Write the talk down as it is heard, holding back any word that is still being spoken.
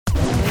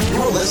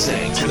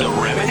listening to the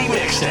Remedy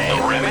Mixtape.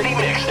 The Remedy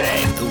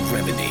Mixtape. The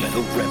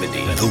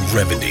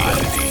Remedy.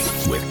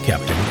 With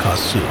Captain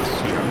Kasu.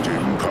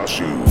 Captain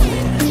Kasu.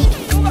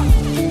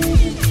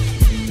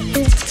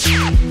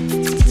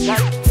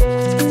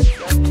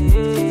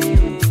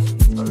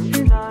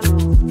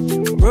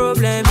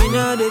 Problem in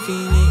all the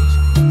finish.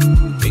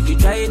 Make you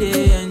try to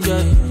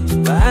enjoy.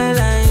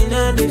 Bahala in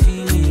all the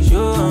finish.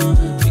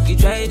 Make you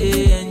try to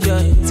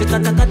enjoy. Say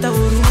kata kata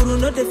uru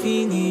not the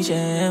finish.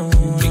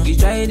 Make you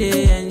try to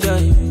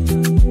enjoy.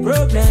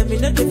 Problem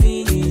in all the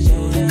finish. So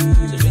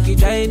make you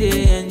try to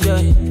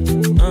enjoy.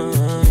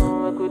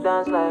 Make you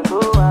dance like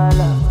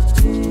Luala.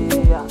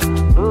 Yeah,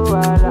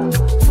 Luala.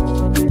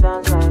 Make you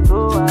dance like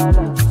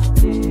Luala.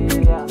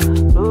 Yeah,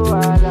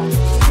 Luala.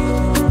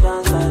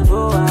 Dance like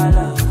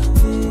Luala.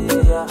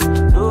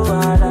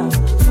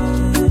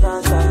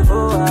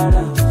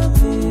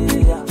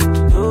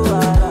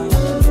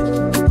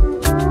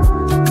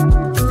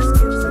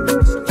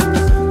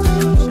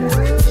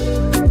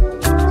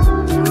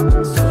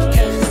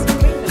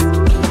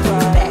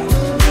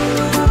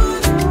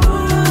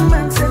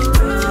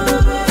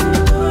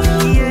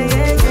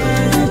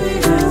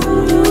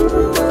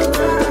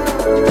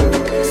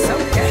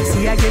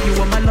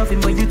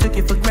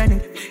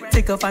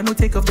 I know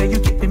take off, girl, you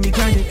keeping me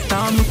grounded.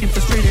 Now I'm looking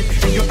frustrated,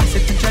 and your eyes are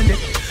stranded.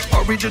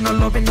 Original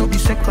love and no be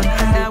second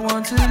hand. I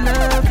want to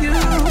love you,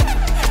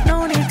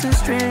 no need to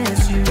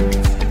stress you.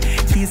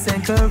 Kiss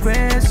and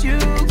caress you,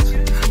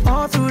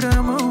 all through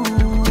the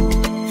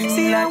moon.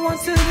 See, I want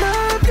to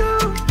love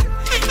you,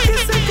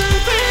 kiss and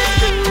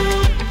caress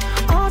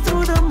you, all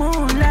through the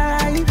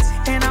moonlight.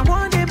 And I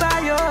want it by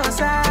your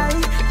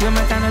side. You're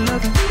my kind of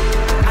loving.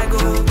 I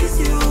go kiss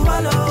you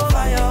all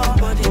over your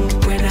body.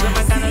 When I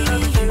see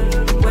you,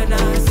 when I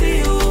see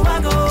you, I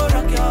go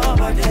rock your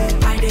body.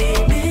 I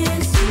did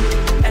miss you,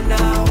 and I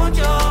want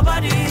your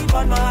body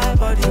on my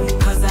body.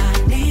 Cause I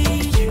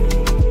need you,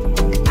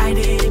 I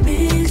did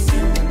miss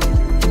you.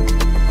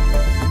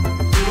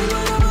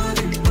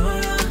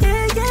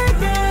 Yeah, yeah,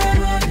 yeah.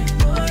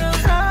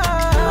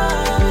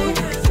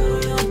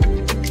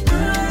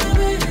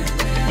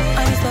 I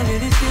used to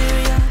really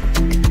serious.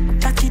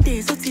 30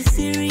 days, so it's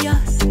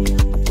serious.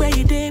 Where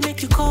you day,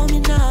 make you call me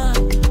now.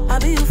 I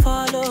be you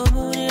follow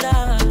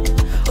Munira.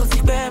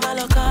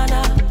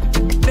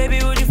 Baby,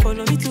 would you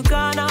follow me to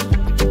Ghana?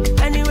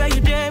 Anywhere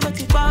you day, but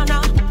you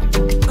banana.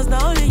 Cause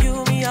now only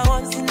you, me, I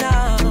want to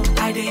now.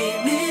 I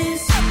did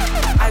miss you.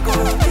 I go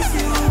kiss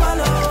you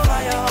all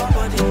over your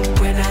body.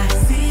 When I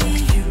see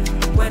you,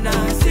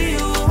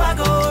 I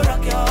go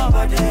rock your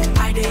body.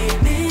 I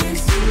did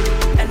miss you,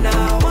 and I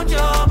want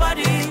your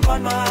body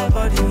on my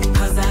body.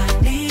 Cause I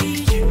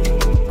need you.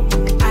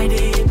 I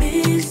did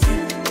miss you.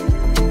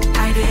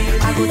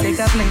 I go take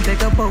a plane,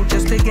 take a boat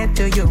just to get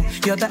to you.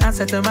 You're the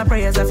answer to my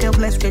prayers, I feel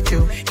blessed with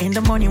you. In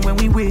the morning when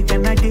we wake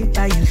and I did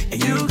by you.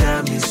 And you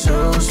got me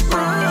so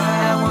strong.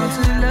 I want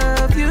to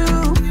love you,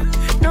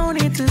 no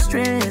need to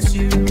stress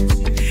you.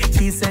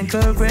 Kiss and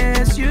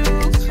caress you,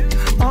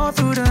 all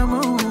through the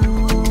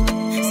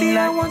moon. See,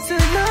 I want to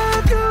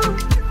love you,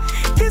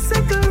 kiss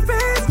and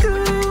caress you,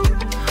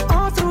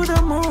 all through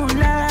the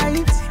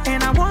moonlight.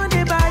 And I want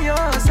it by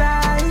your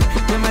side.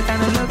 You're my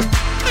kind of love.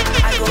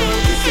 I go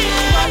kiss you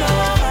all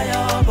over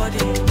your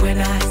body. When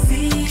I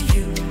see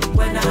you,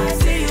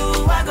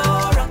 I go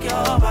rock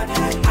your body.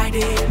 I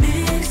did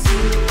miss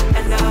you,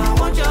 and I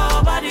want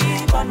your body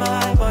on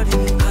my body.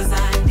 Cause I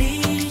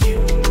need you,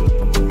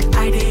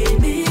 I did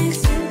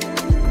miss you,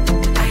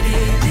 I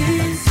did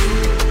miss you.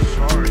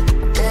 Sorry,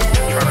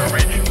 trying to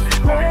reach you.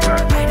 Call me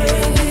back. I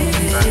did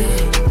miss you.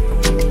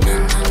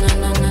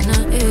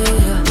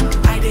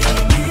 I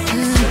did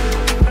miss you.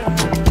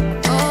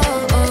 Oh,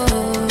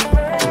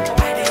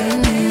 I did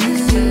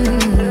miss you.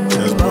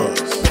 Yes,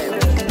 boss.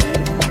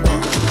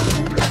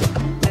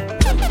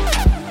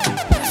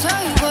 So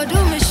you go do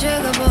me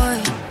sugar boy.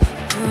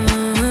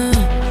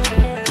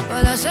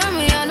 Well, I said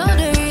me, I know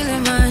they really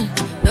mine.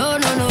 No.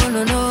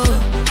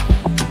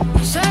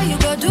 You say you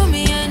go do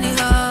me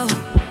anyhow.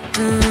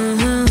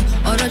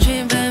 All the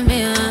dream bend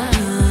me on.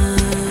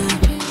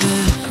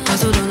 I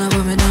so don't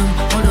put me down.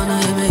 Hold on, I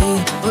me.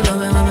 Hold on,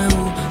 mama,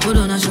 hold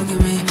on, I show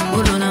me.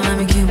 Hold on,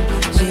 I'm Kim.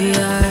 See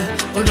ya.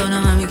 Hold on,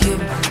 I'm Kim.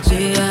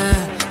 See ya.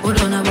 Hold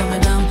on, I put me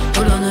down.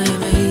 Hold on, I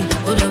me.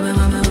 Hold on,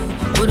 mama,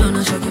 hold on, I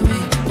show me.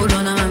 Hold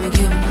on, I'm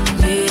Kim.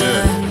 See ya.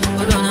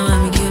 Hold on,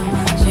 I'm Kim.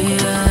 See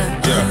ya.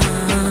 Yeah,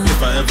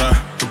 if I ever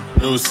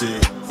know, say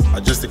I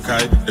just a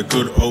kite, the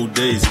good old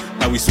days.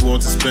 How we swore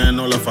to spend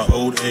all of our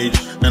old age.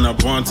 And I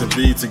want to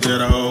be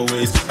together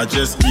always. I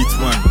just eat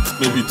one,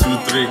 maybe 2,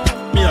 3.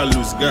 Me, I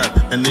lose God,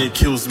 and it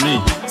kills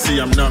me. See,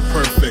 I'm not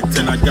perfect,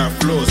 and I got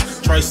flaws.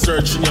 Try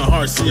searching your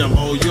heart, see, I'm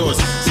all yours.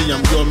 See,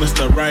 I'm your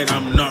Mr. Right,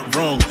 I'm not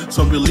wrong.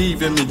 So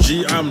believe in me,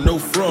 G, I'm no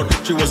fraud.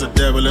 She was a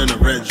devil in a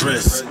red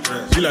dress.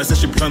 Feel like said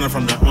she planned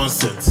from the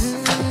onset.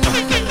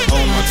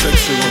 All my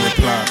texts, she won't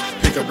reply.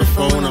 Pick up the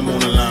phone, I'm on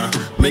the line.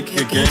 Make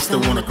a gangster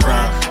wanna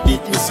cry.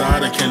 Deep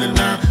inside, I can't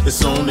deny.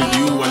 It's only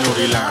you, I know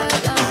they lie.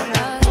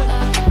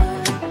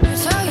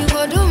 So you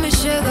go do me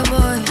sugar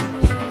boy.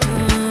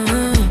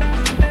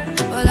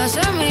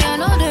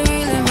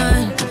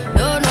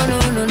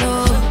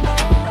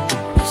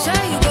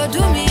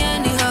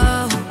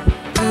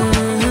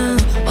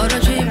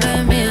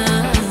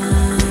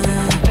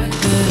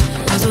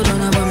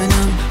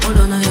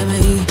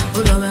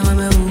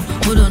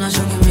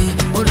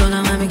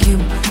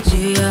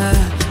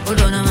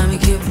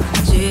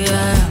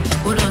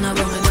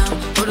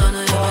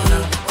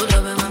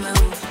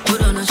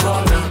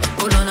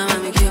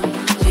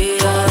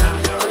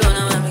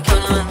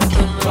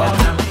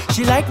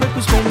 She like make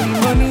we spend the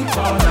money,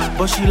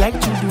 but she like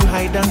to do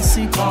hide and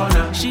seek.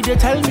 She dey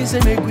tell me say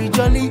make we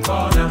jolly,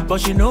 but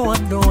she no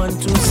want no one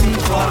to see.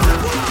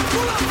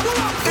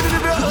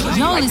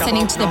 You're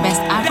listening to the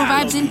best Afro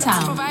vibes in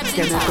town. I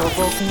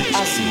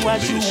see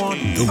what you want.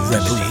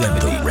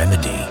 The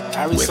Remedy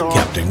with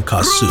Captain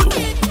Kasu.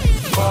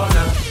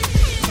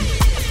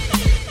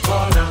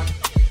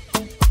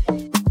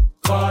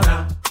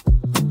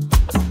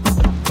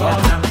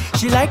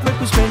 She like make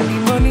we spend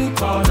the money,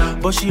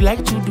 but she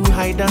like to do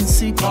hide and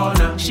seek.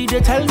 She dey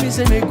tell me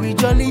say make we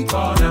jolly,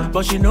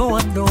 but she no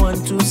want no one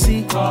to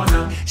see.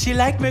 She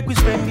like make we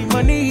spend the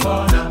money,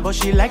 but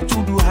she like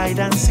to do hide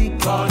and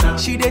seek.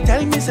 She dey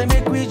tell me say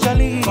make we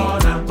jolly,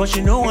 but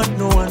she no want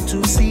no one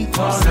to see.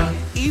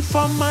 If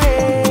I'm my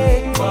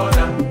head,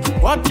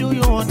 what do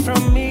you want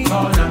from me?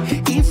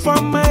 If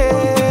I'm my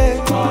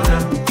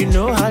head, you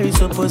know how it's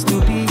supposed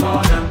to be.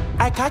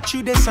 I catch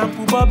you the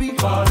sample, Bobby.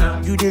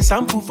 You the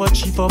sample for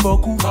cheap or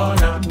boku.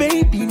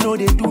 Baby, no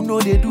they do.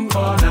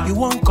 You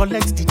won't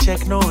collect the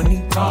check, no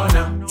honey.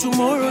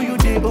 Tomorrow you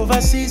day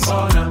overseas.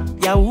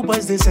 Yahoo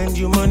boys they send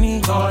you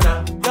money.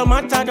 Your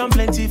matter done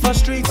plenty for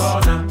streets.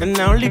 And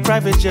now only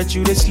private jet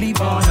you they sleep.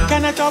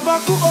 Can I talk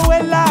about oh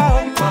well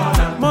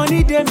loud?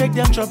 Money they make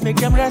them chop, make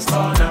them rest.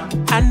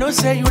 I know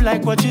say you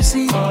like what you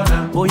see.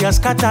 Oh yeah,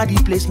 scatter the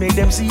place, make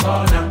them see.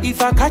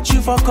 If I catch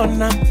you for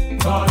corner,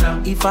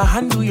 if I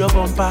handle your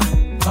bumper,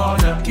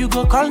 you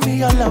go call me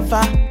your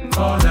lover.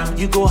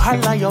 You go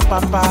holla your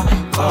papa.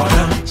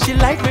 She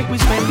like make we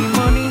spend the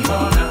money,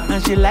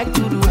 and she like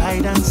to do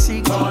hide and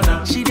seek.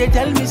 She dey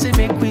tell me say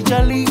make we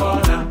jolly,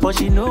 but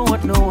she know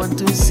what no one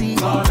to see.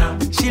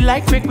 She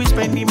like make we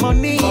spend the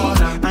money,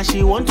 and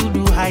she want to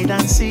do hide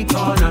and seek.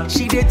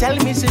 She dey tell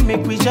me say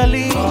make we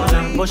jolly,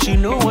 but she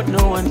know what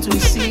no one to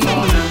see.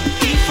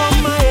 If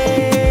I'm my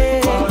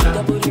head,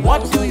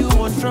 what do you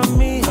want from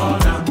me?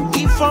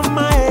 If I'm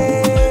my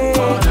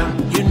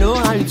head, you know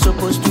how it's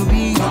supposed to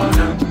be.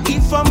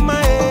 If I'm my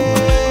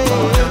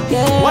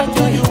head, what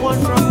do you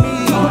want from me?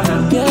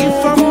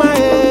 If I'm my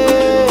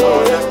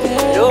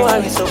head, you know how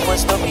it's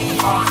supposed to be.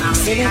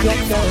 Baby,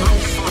 get down.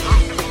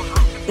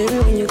 Baby,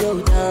 when you go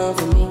down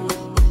for me,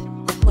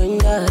 when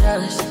God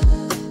asks,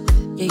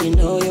 yeah, you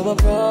know you're my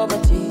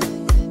property.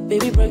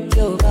 Baby, break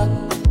your back.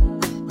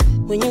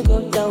 When you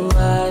go down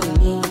right on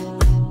me,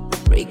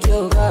 break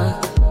your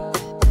back.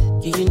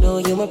 Yeah, you know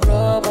you're my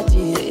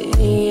property.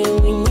 Yeah,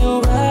 when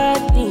you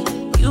ride me,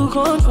 you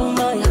control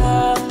my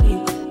heartbeat.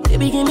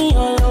 Baby, give me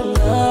all or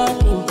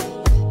nothing.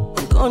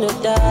 I'm gonna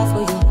die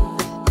for you.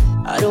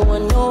 I don't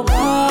want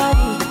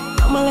nobody.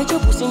 I'ma let your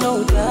pussy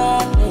know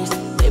darkness.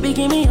 Baby,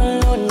 give me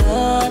all or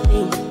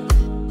nothing.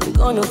 I'm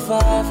gonna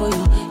fight for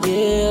you.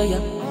 Yeah.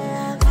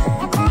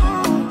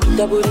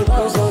 That booty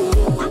bounce on me.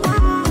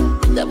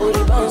 That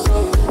booty bounce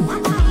on me.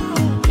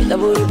 That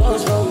booty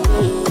bounce on me.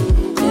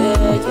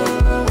 Yeah.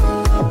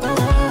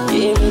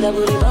 Give me that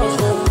booty bounce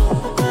for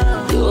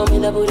me. You want me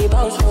that booty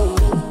bounce for me.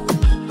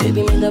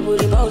 Baby, me that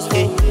booty bounce for me.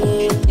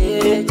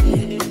 Yeah.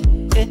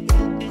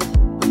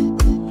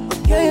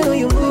 Girl, you know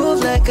you move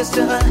like a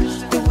star.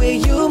 The way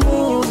you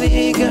move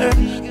it, girl,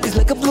 it's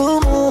like a blue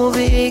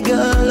movie,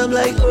 girl. I'm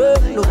like, oh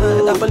no.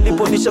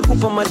 Napaliponisha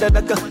kupa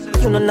madadaka.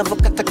 Yuna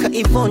navokataka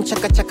Ivon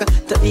chaka chaka.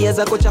 Tabia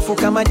zako chafu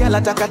kama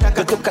jala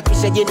takataka. Kutoka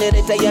kisha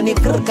generator yani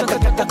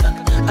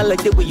krrrr. I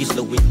like the way you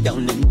slow it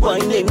down and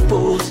wine and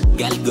pose.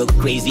 Girl, go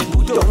crazy,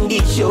 put on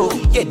the show.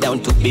 Get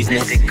down to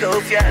business. Take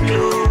off your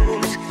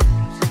clothes.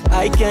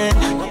 I can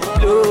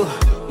blow.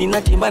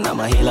 Ninatimba na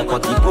mahela kwa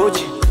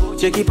kipochi.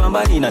 Cheki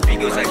pamba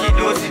ninapiga za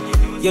kidosi.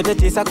 Yote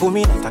tisa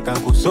kumi nataka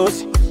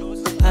kusosi.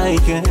 I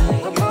can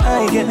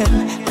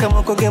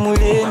kama koge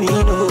muleni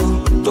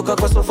no. Toka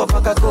kwa sofa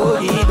paka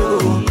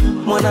korido.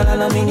 Mwana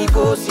na mini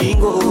ko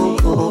single.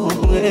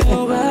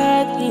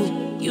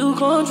 You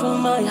control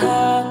my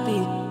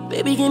heartbeat.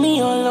 Baby, give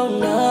me all or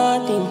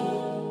nothing.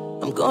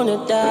 I'm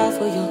gonna die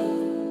for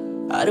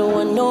you. I don't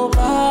want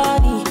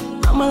nobody.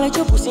 I'ma let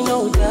your pussy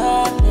know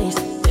darkness.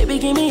 Baby,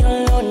 give me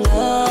all or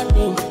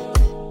nothing.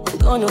 I'm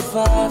gonna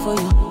fight for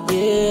you.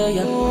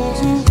 Yeah.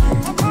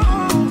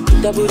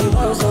 That booty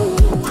bounce on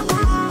me.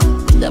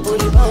 That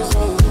booty bounce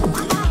on me.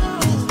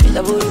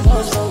 That booty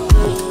bounce on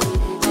me.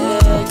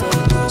 Yeah.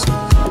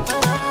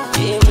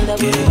 Give me that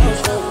booty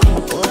bounce on me.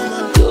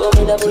 Give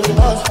me that booty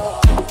bounce on me.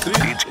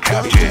 It's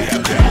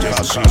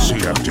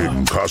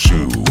Captain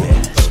Kasu.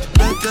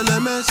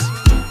 LMS,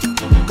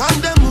 come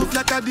they move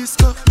like a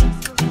disco.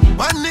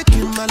 One nick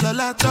in my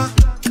lolata.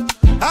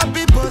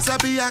 Happy boss,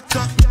 happy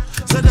actor.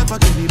 So therefore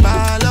give me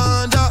ball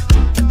under.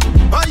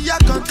 Oh yeah,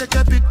 come take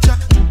a picture.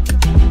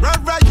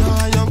 Right, yo,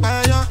 young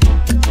fire.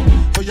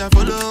 Oh yeah,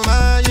 follow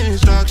my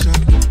instruction.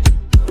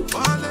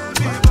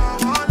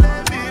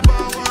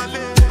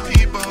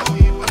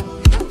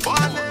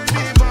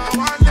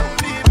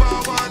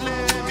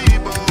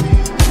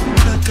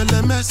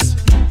 LMS,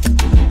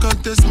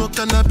 Can't they smoke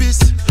cannabis?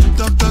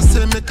 Doctor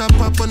say make a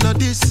pop on a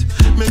this.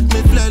 Make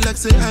me fly like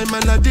say I'm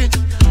Aladdin.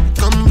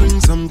 Come bring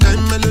some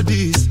kind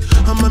melodies.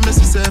 I'm a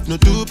messy self, no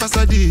do pass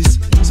like this.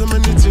 So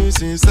many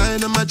things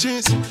inside of my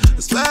jeans.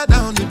 Slide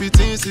down the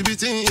beatings, the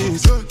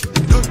beatings.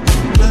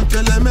 Like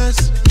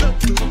LMS.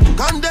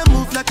 Come they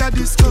move like a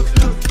disco.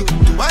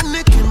 One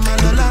nick in my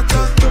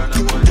lolata.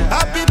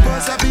 Happy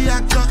boss, happy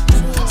actor.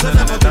 So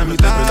never tell me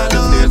that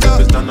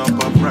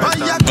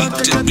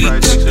Beat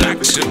beats, back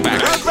to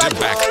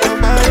back to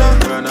back.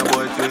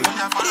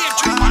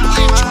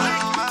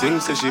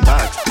 Things say she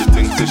bad, she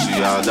thinks that she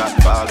all that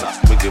bad.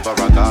 Me give her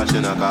a call, she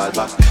not call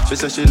back. She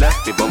say she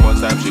left me, but one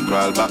time she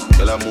crawl back.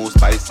 Girl, I move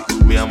spicy,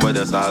 me and where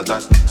the sauce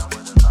at.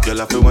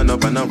 Girl, I feel when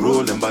up and I'm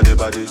rolling body.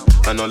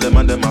 And all them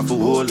and them have to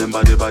hold them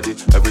body.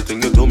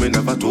 Everything you told me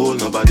never told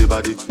nobody.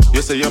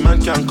 You say your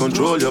man can't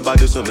control your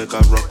body, so make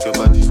her rock your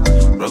body.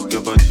 Rock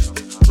your body,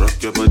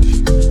 rock your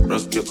body.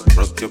 Rock your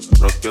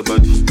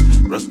body,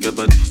 rock your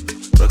body,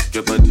 rock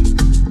your body.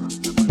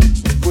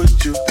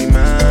 Would you be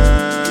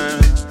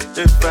mine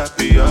if I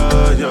be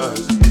all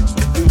yours?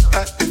 You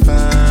have to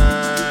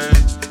find,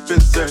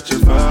 been searching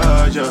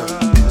for you.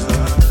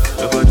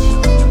 Your body,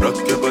 rock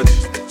your body,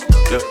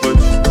 your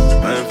body.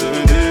 I'm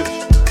feeling baby,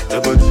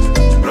 your body,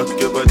 rock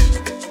your body,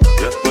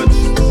 your body.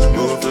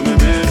 Move for me,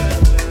 baby,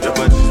 your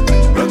body,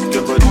 rock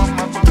your body,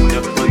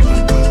 your body.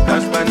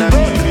 That's why I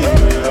baby,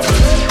 your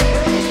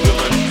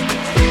body,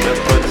 your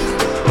body.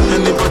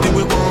 Anybody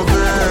we want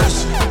verse,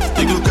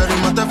 you go carry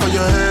matter for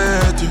your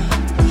head.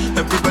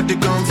 Everybody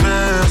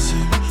confess,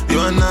 you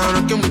are now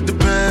rocking with the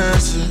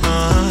best.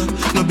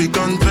 No big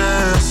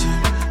confess,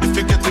 if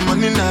you get the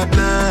money, not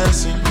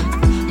blessing.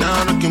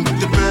 Now rocking with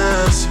the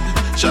best.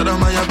 Shout out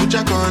my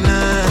Abuja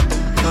Connect.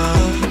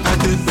 I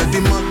did where the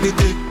money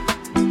day.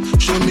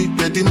 Show me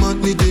where the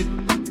money day.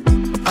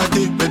 I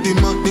did where the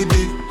money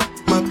day.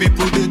 My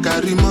people they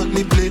carry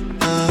money play.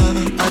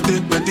 I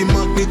did where the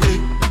money day.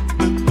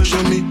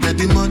 Show me where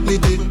the money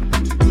day.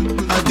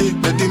 I did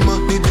where the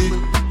money day.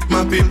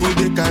 My people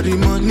they carry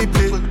money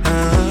play.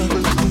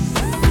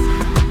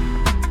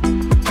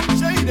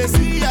 Show you they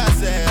see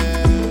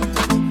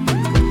yourself.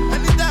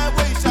 Anytime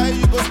when you shy,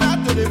 you go start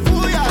to the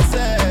fool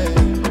yourself.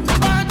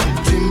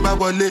 Timba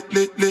wale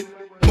le.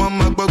 One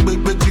my bug big.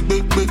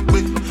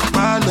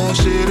 My love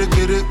share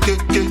ke.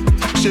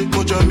 Shake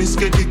mojo miss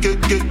ke. I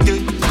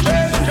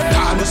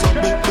know some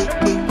big.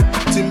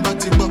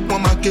 Timba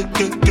one my ke.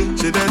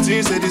 Say that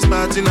thing say this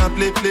party na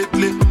play.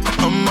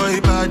 On my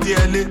body I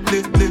lit.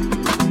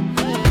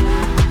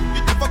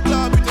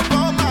 Club, you take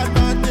my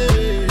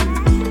advantage.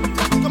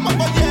 Come on,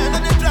 boy, yeah,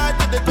 let it try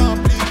to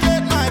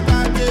complicate my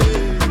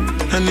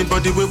package.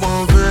 Anybody we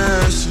want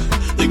verse,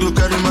 you go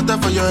carry matter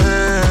for your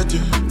head.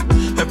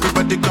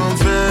 Everybody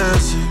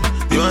confess,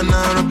 you are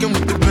now rocking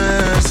with the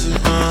best.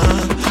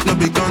 No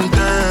big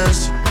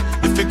contest,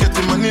 if you get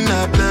the money,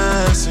 not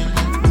blessing.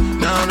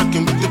 Now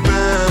rocking with the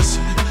best.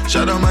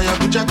 Shout out my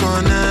Abuja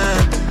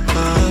Connect.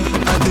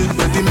 I did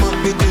where the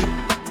money day.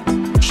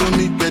 Show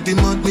me where the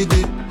money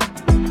day.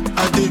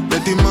 I did where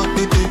the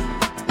money day.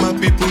 My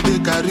people they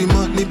carry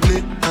money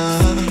play.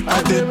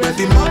 I did where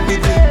the money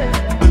day.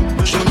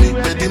 Show me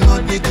where the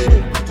money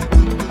day.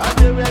 I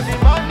did where the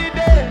money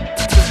day.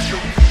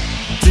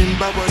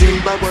 Zimbabwe.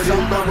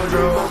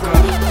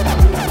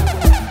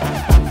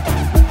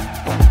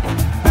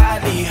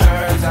 Badly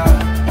hurt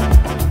out.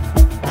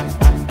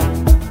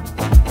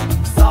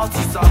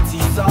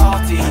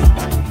 Salty.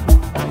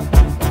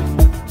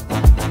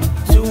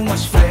 Too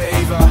much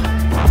flavor.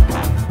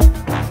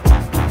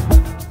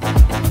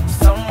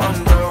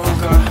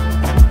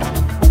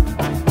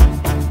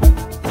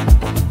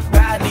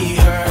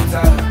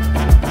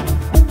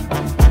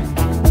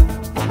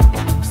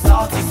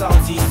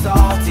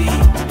 Salty.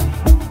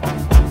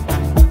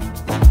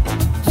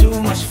 Too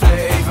much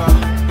flavor.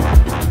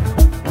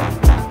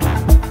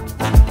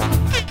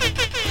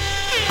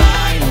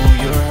 I know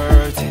you're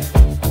hurting.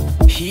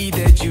 He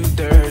did you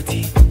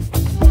dirty.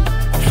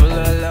 Full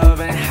of love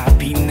and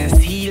happiness,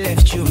 he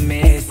left you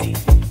messy.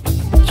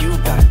 You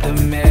got the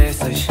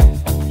message.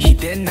 He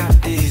did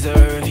not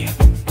deserve you.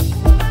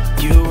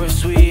 You were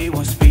sweet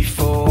once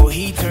before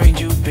he turned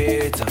you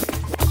bitter.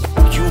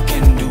 You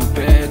can do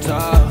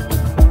better.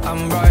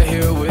 I'm right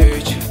here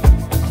with you.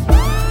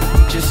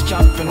 Just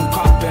chop and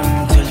cop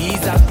him till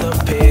he's out the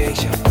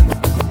picture.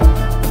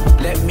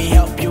 Let me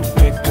help you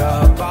pick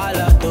up all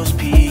of those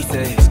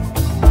pieces.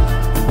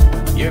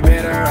 You're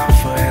better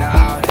off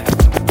without it.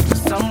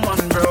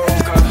 Someone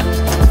broke up.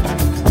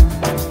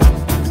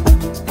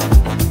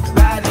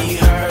 Badly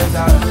hurt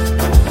out.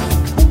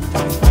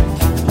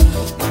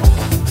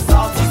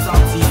 Salty.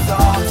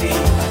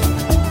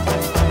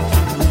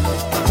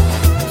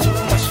 Too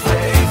much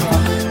flavor.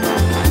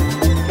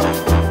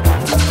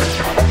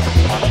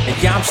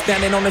 Yeah, I'm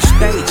standing on the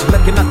stage,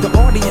 looking at the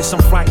audience,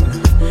 I'm frightened.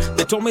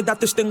 They told me that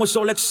this thing was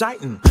all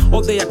exciting.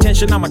 All the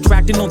attention I'm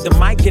attracting on the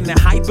mic and the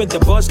hype and the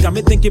buzz got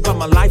me thinking about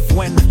my life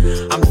when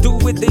I'm through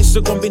with this,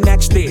 so gonna be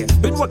next year.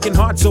 Been working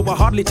hard, so I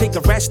hardly take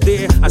a rest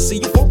there. I see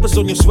you focus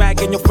on your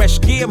swag and your fresh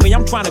gear. Me,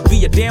 I'm trying to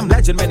be a damn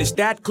legend, man, is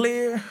that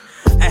clear?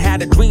 I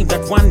had a dream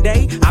that one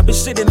day I'd be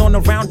sitting on a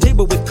round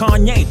table with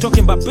Kanye,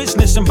 talking about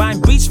business and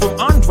buying beats from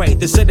Andre.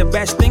 They said the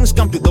best things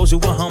come to those who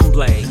are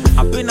humble.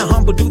 I've been a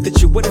humble dude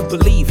that you wouldn't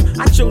believe.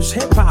 I chose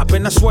hip-hop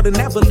and I swore to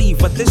never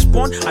leave. At this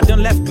point, I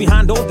done left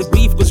behind all the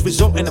beef, cause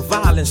resorting to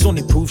violence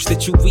only proves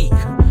that you weak.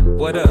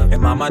 What up?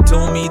 And mama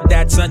told me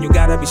that, son, you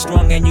gotta be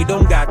strong and you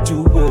don't got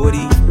to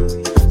worry.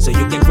 So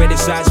you can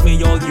criticize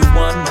me all you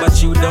want,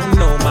 but you don't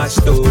know my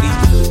story.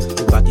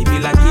 Tupaki be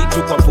like he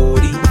took a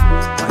party.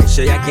 Why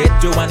should I get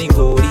to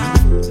anybody?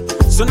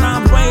 So now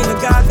I'm praying to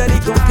God that he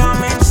gon'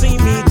 come and see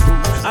me through.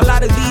 A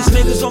lot of these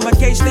niggas on my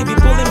case, they be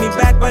pulling me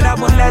back, but I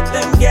won't let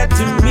them get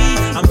to me.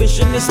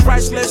 Ambition is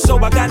priceless, so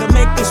I gotta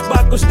make this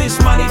buck, cause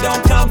this money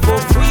don't come for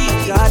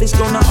free. God is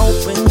gonna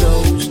open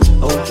doors.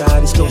 Oh,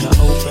 God is gonna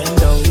open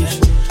doors.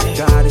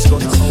 God is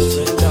gonna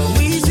open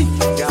doors. Easy.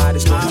 God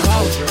is gonna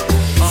open.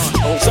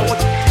 So what?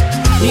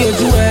 Yeah,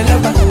 do it,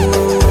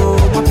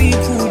 my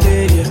people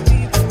there,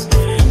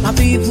 my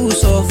people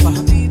suffer.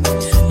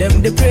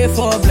 Them they pray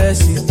for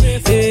blessing.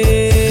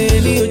 Hey,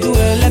 you do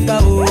it,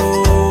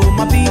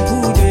 my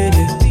people there,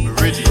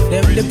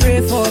 them they pray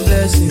for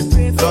blessing,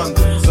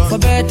 for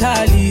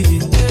better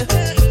living.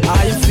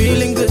 Are you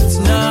feeling good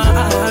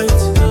tonight?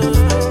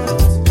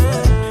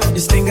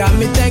 This thing got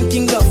me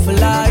thanking God for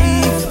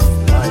life.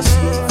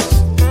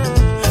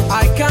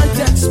 I can't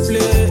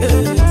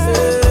explain.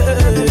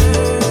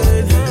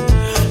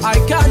 I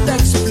can't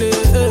explain.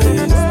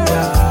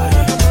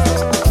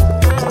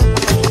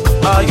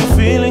 Are you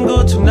feeling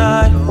good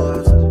tonight?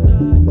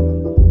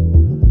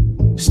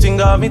 This thing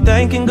got me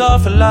thanking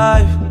God for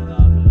life.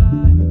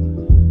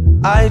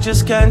 I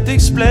just can't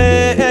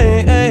explain.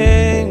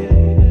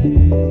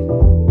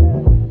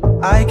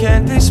 I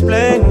can't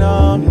explain,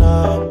 no.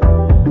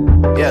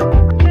 Yeah,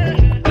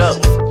 look,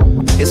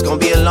 it's gonna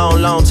be a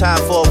long, long time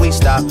before we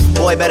stop.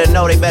 Boy,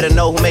 they better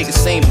know who make a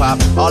scene pop.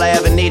 All I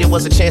ever needed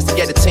was a chance to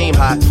get the team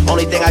hot.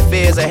 Only thing I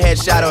fear is a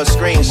headshot or a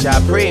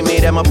screenshot. Pre-me,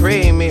 them a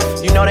pre-me.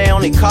 You know they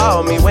only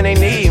call me when they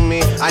need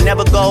me. I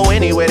never go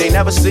anywhere, they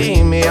never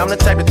see me. I'm the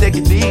type to take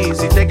it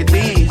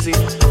easy.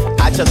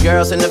 I took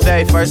girls in the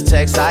very first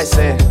text I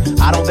sent.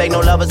 I don't beg no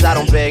lovers, I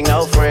don't beg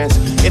no friends.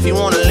 If you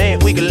wanna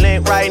link, we can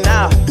link right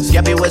now.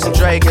 Skeppy, Wiz, and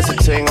Drake, it's a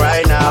ting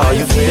right now. Are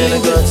you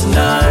feeling good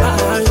tonight?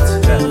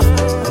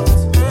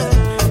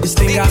 This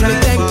thing got me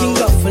thanking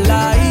God for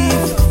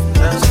life.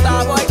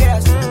 Starboy,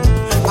 yes.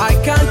 I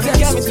can't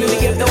explain.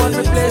 Get the one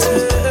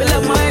replacement. Me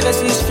love my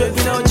legacy straight,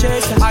 me no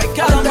chaser. I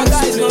can't all my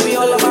guys know me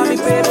all about me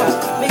paper.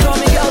 Me got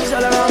me girls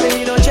all around me,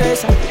 you no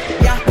chaser.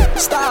 Yeah,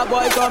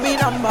 Starboy call me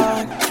number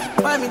one.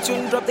 Why me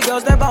tune drop the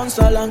girls that bounce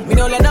along? Me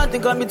no let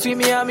nothing come between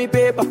me and me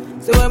paper.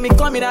 So when me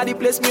come in, I the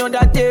place me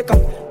undertaker.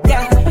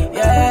 Yeah.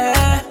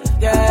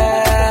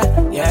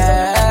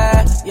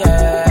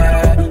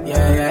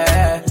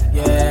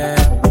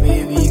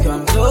 Baby,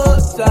 come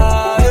closer.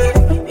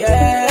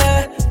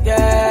 Yeah.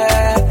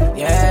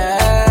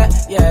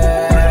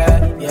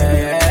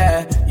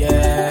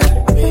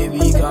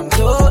 Baby, come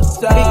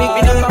closer.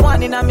 Big number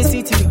one in my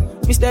city, yo.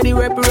 Me steady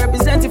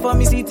representing for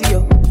me city,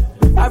 yo.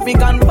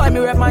 African boy, me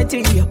rep my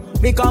thing, yo.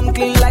 Me come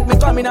clean like me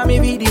coming on me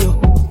video.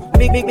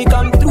 Me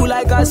come through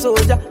like a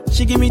soldier.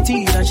 She give me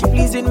tea and she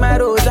pleasing my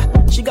rosa.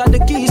 She got the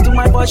keys to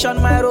my Porsche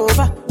and my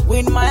Rover. We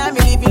in Miami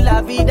living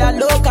la vida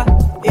loca.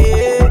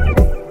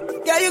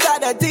 Yeah, you got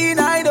the teen,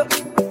 I know.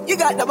 You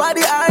got the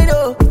body, I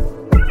know.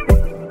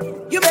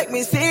 You make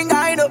me sing,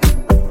 I know.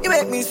 You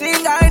make me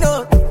sing, I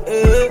know.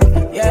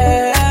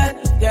 Yeah.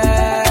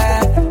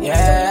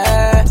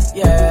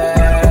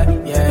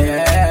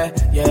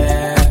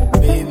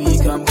 Baby,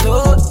 come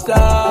closer.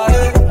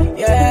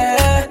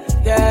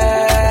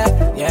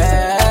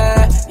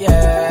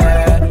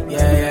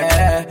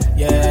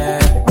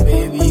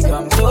 Baby,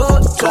 come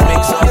closer. To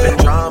mix up the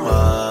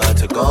drama,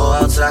 to go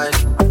outside.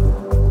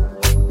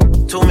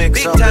 To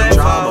mix up the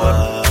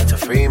drama, to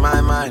free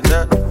my mind. To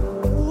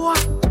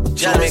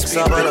mix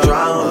up the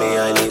drama,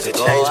 I need to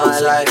change my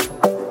life.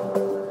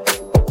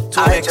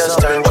 I just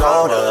turn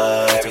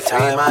colder every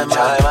time I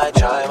try.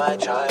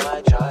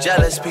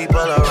 Jealous people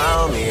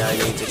around me, I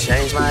need to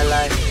change my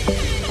life.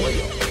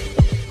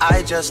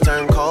 I just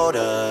turn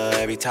colder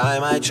every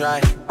time I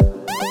try.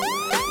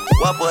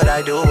 What would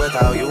I do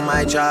without you,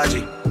 my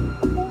Georgie?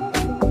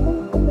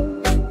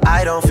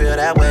 I don't feel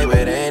that way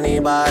with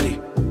anybody.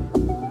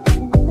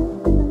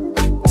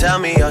 Tell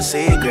me your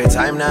secrets,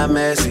 I'm not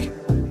messy.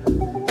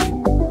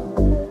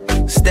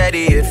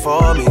 Steady it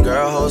for me,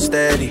 girl, hold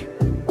steady.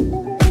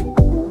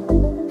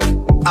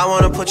 I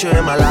wanna put you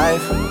in my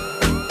life.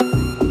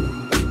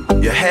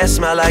 Your hair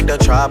smell like the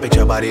tropics,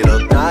 your body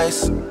look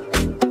nice.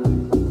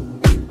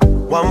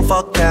 One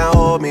fuck can't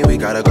hold me, we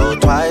gotta go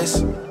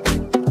twice.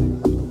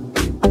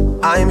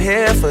 I'm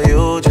here for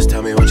you, just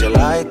tell me what you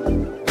like.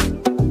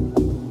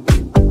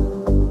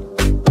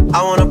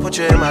 I wanna put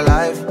you in my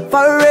life.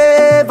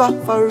 Forever,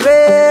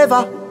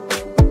 forever,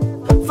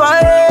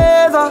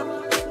 forever,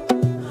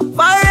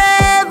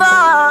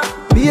 forever.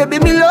 Baby,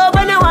 me love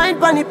when you wine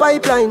pon the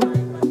pipeline.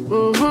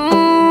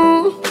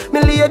 Me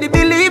lady,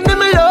 believe me,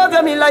 me love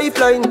you, me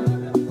lifeline.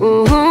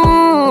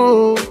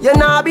 You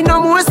nah be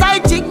no more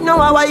side chick,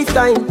 no a wife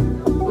time.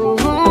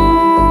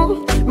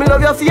 Me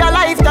love you for your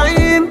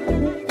lifetime.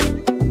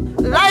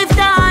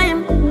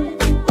 Lifetime.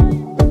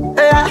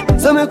 Yeah.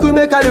 So me could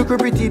make a look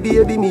pretty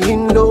baby. Me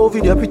in love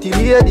with your pretty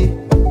lady.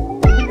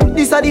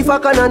 This a the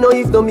fuck and I know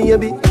if no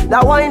maybe.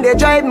 That wine they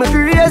drive me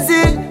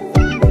crazy.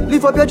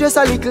 Lift up your dress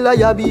a little like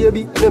your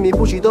baby. Let me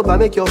push it up and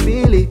make you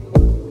feel it.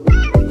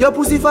 Your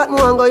pussy fat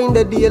mo and go in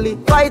the daily.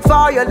 Fight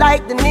for you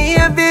like the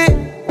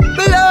Navy.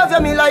 Me love you,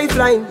 me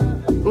lifeline.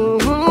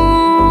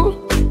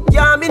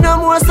 Yeah, me no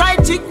more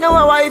side chick, now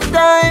a wife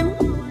time.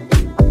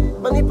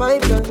 Money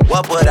pipeline.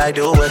 What would I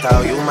do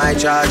without you, my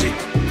charge?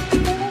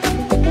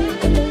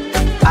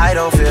 I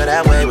don't feel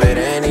that way with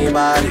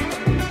anybody.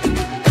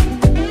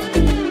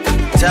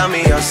 Tell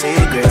me your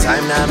secrets,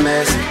 I'm not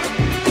messy.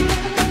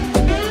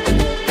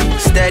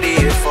 Steady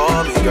it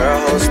for me, girl,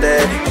 hold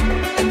steady.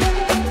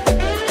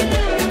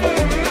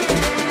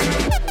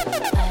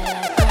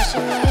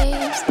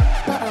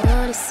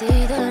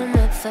 See them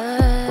at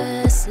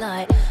first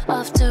light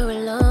after a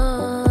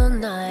long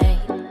night,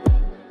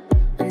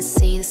 and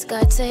see the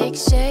sky take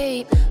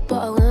shape.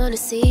 But I wanna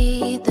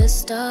see the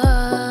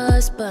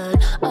stars burn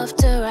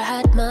after I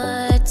had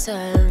my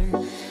turn.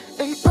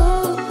 And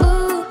ooh,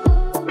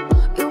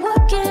 you're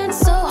working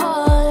so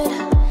hard.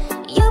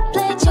 You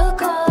played your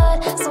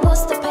card, so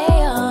what's the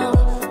payoff?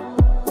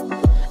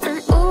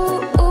 And ooh,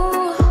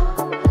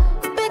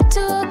 big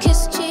talk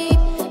is cheap.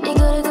 You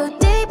gotta go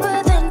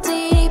deeper than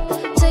deep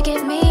to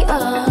get me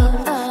up.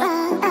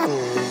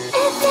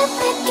 If you're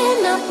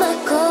picking up my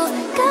call,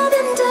 come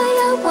into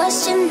your wash,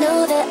 you know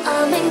that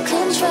I'm in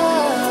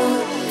control.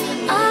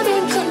 I'm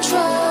in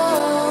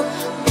control.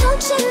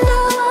 Don't you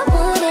know I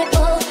want it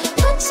all?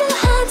 Put your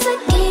hands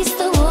against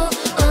the wall.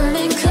 I'm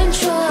in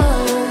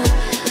control.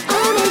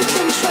 I'm in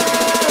control.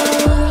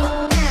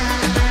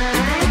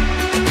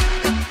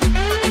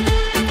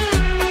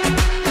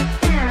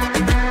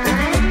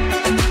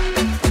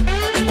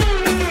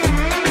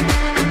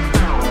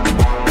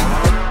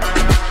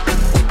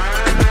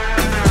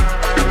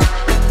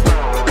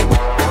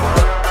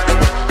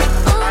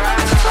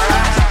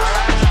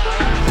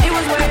 It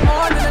was way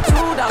more than a $2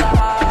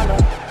 holler.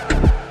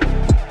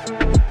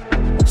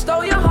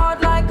 Stole your heart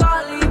like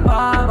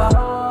Alibaba.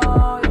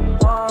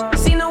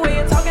 Seen the way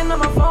you're talking on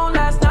my phone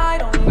last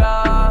night, oh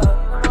God.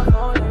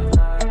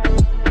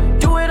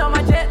 Do it on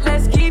my jet,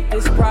 let's keep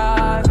this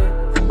private.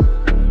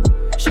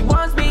 She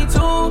wants me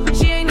too,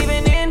 she ain't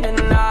even in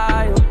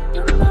denial.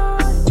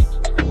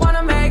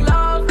 Wanna make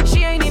love,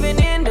 she ain't even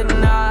in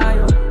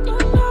denial.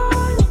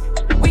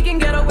 We can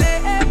get away,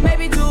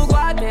 maybe to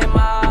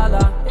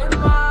Guatemala.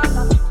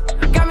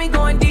 Got me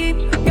going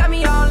deep, got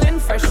me all in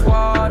fresh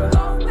water.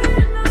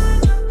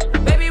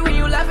 Baby, when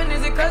you laughing,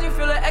 is it cause you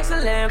feel an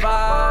excellent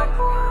vibe?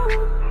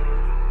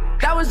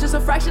 That was just a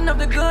fraction of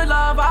the good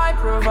love I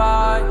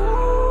provide.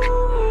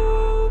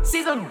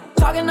 See some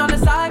talking on the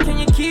side, can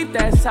you keep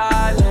that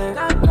silent?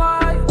 Not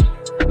quiet.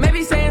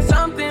 Maybe saying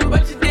something,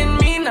 but you didn't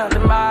mean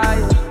nothing by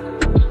it.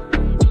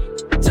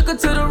 Took her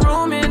to the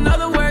room, in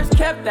other words,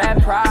 kept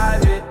that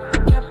private.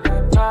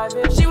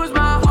 She was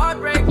my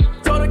heartbreak,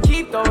 told her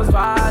keep those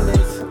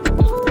violets.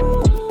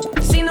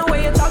 Seen the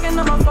way you're talking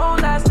on my phone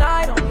last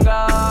night, oh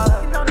God.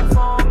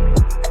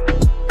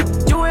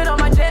 Do it on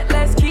my jet,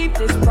 let's keep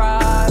this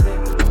private.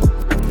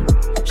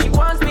 She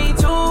wants me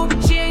too,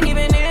 she ain't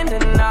even in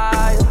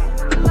denial.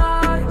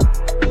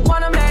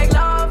 Wanna make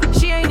love,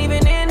 she ain't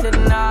even in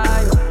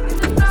denial.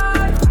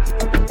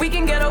 We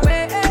can get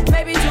away,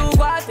 maybe to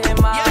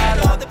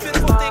Guatemala.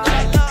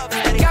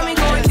 Got me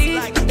going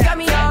deep, got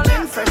me all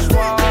in fresh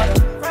water.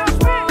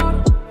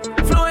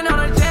 Fluent on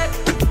a jet,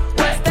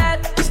 what's that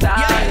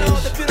style?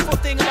 The beautiful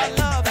thing about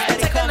love is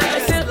that it comes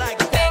like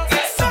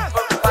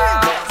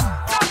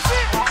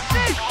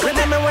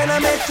Remember when I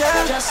met you?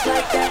 Just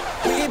like that.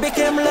 We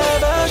became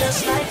lovers.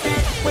 Just like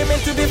that. We're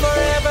meant to be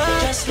forever.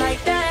 Just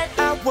like that.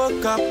 I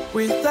woke up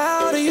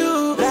without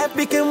you. Life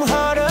became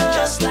harder.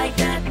 Just like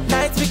that.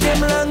 Nights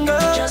became longer.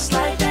 Just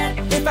like that.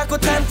 If I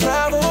could time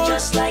travel.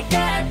 Just like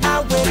that.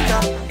 I wake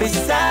up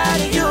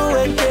beside you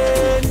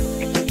again.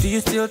 Do you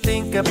still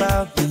think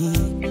about me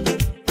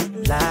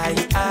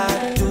like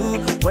I do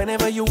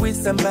whenever you with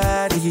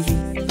somebody?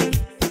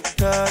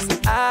 Cause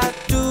I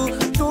do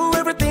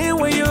everything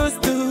we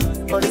used to,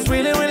 but it's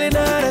really, really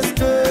not as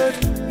good.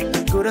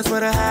 Good as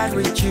what I had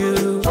with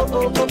you.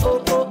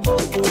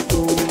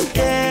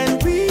 Can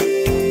we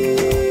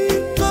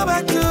go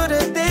back to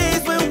the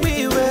days when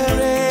we were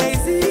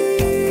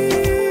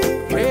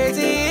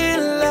crazy in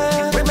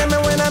love? Remember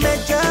when I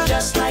met you?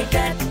 Just like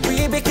that.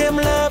 We became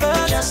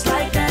lovers. Just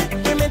like that.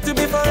 We're meant to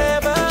be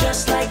forever.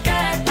 Just like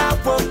that. I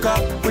woke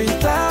up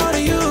without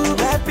you.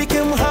 Life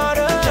became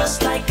harder.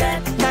 Just like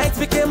that. Nights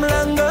became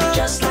longer.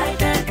 Just like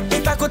that.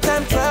 If I could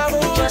time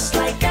travel. Just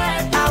like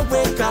that. I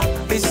wake up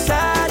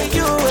beside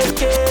you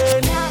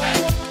again.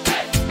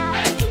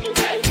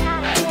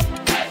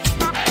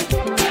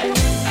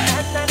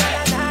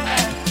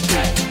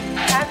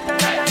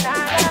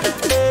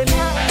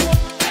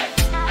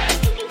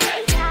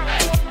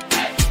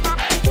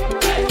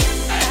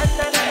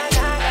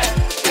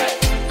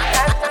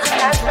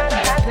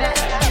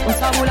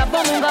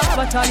 Bunga of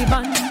a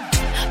Taliban.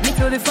 Me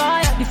feel the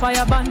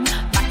fire burn.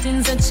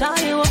 Things and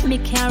Charlie what me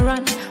can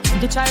run.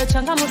 The child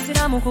changa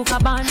musina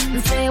mukukaban.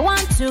 Say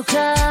want to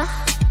car,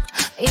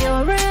 you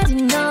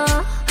already know.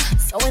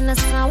 So when I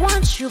say I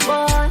want you,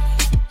 boy,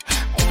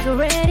 if you're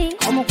ready,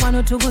 I'm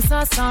gonna to go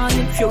sasa.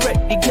 If you're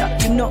ready, girl,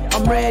 you know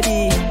I'm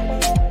ready.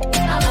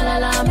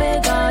 La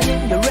mega,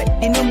 you're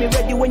ready, know me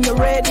ready when you're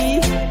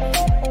ready.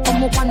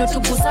 I'm gonna to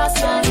go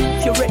sasa.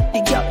 If you're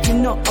ready, girl, you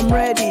know I'm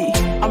ready.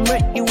 I'm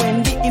ready,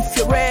 Wendy, if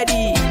you're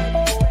ready.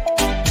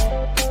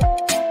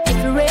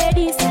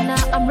 Ready, so now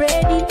I'm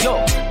ready.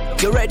 Yo,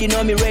 you ready,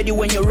 know me ready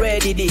when you're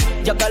ready. Di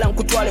jagala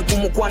nkutwale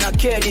kumukwana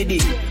kedi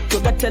di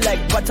tugate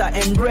like butter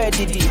and bread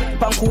di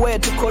pankuwe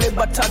tukole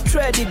butter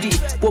thread di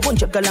wobo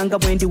njagalanga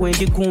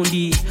wendi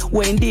gundi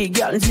wendi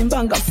girl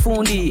zimbanga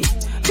fundi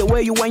the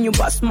way you when you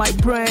bust my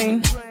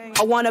brain.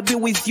 I wanna be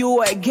with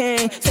you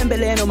again.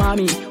 Sembeleno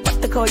mami,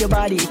 what to call your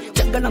body?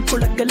 Jagala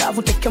nkula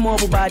galavu take more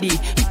body.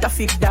 Ita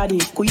fake daddy,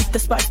 kuyita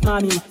spice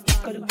mami.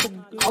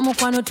 I'm a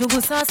fan of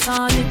Tugu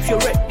Sasa. If you're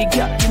ready,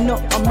 girl, you know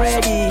I'm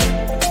ready.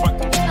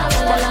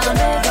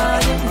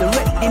 You're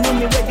ready, know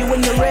me ready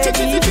when you're ready.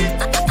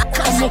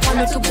 I'm a fan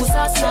of Tugu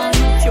Sasa.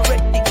 If you're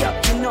ready, girl,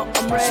 you know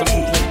I'm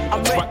ready.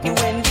 I'm ready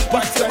when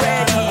you're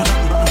ready.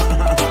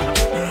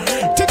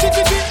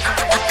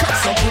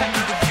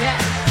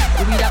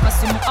 We have a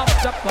sim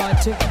after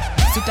party.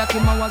 Sitaki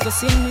mawazo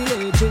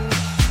simulate.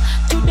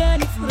 Today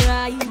ni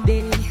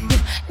Friday.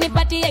 Me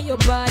party at your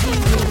body.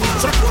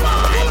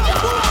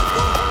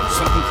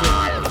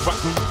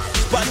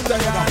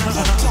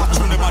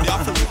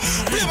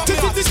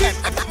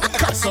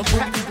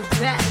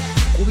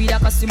 We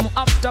like a sim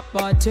after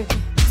party.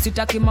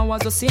 Sitaki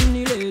mawazo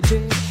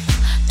simulate.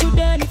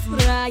 Today ni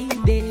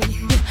Friday.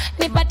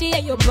 Me party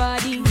at your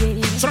body.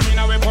 So me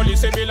na we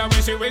police bill and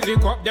we see where's the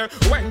cup there.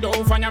 When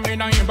don't find me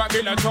na in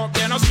Babylon top.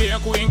 Then no scare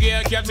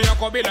kuingia kiatu ya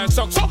kobila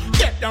suck. So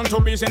get down to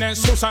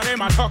business, so sorry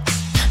my talks.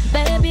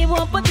 Baby,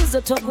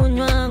 wapatizo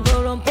tokunywa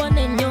ngoro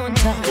mpone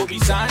nyonta.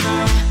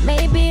 Ubisana.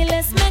 Maybe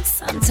let's make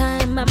some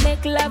time. I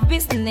make love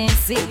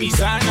business.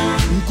 Ubisana.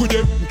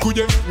 Mkude.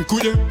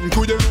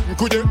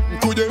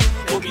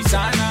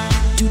 Ubisana.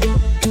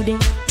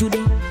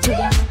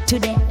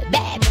 Today,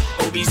 baby.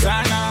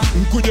 Ubisana.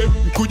 Mkude.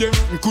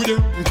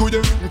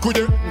 Ubisana.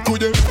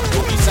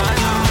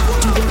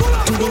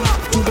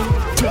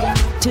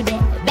 Today,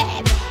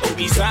 baby.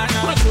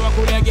 Ubisana. Watu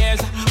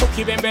wakulegeza,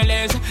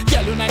 ukibembeleza.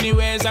 Jalu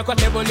unaniweza, kwa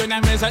table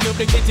una meza,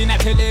 duplicate na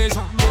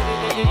teleza.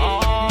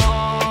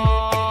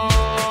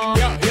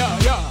 Yo.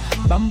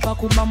 Bumper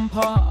ku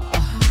bumper.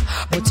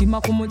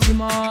 Mutima ku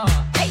mutima.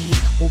 Hey.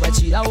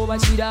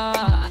 Ubachira.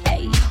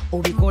 Hey.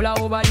 Ubikola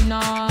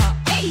ubalina.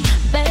 Hey.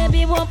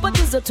 Baby,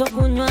 wapatizo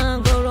tokunywa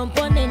ngoro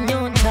mpone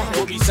nyonta.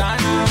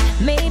 Ubisana.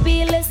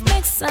 Maybe let's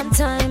make some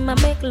time. I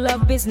make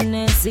love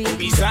business.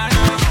 Ubisana.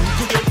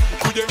 Mkude.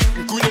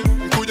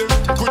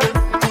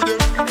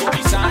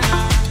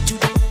 Ubisana.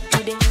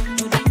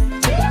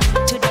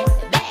 Today,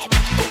 baby.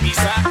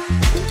 Ubisana.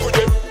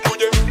 Mkude.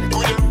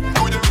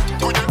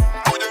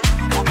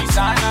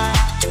 Ubisana.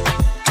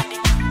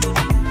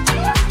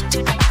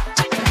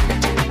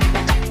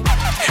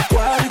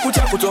 Kwali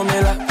kucha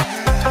kutomela.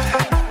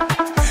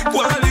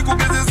 Kwali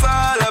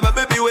kugezesa la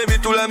baby we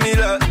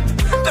bitulamila.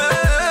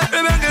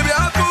 Ebenge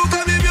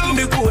byakuka bibyo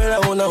mbikuwela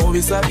ona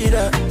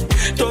obisabira.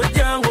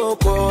 Tojango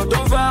ko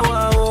tova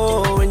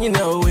wao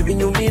wenyina we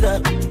binyumira.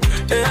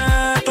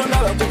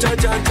 Tondaba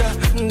kuchachacha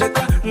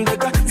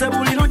ndeka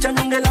zabulino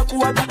chanyongela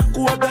kuwaga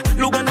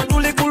lugana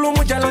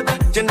tulikulumu chalaga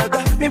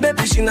jendaga mi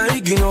baby shina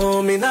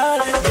igino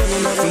minale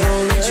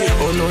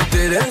ono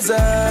Teresa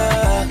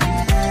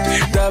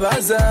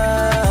tabaza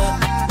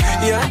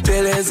ya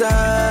Teresa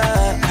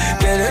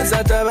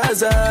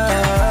tabaza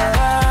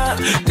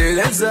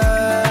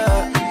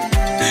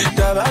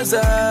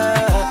tabaza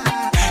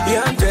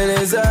ya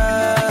Teresa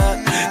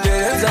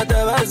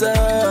tabaza.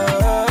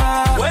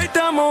 Wait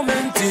a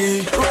moment,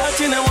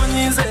 watching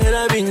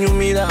wanyizera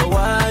binyumira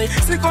why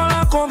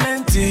sikola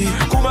commenti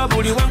kuba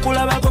buli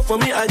wankula bako for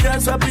me I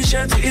just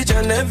appreciate each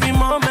and every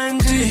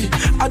moment.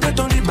 I don't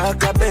only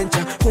back a bench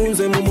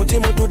kunze mu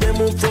mutima to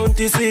them front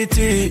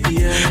city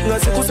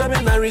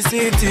ngasikusaba na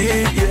receipt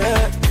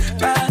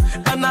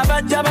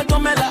anabaja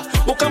batomela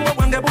ukamwa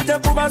kwange buje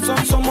kuba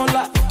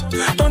sonsomola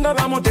tonda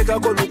bamuteka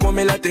ko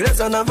lukomela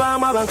Teresa na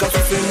vama banka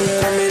sufemu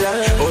komela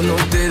ono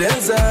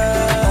Teresa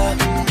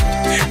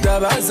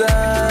tabaza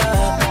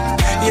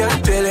ya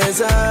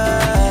Teresa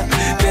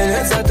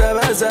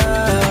tabaza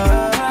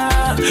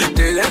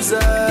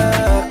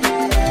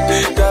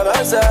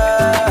tabaza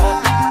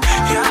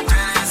ya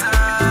Teresa.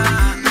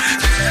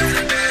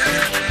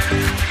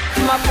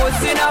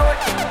 Mapozi nawe,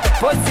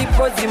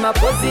 pozi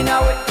mapozi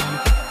nawe.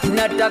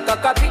 Nataka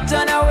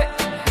kapita nawe,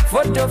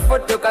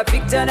 foto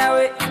kapita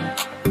nawe.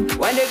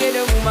 Wandegele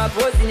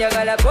mapozi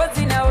nyagala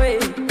pozi nawe.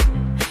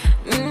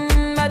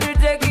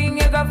 Madutaking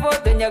eka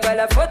foto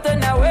nyagala foto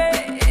nawe.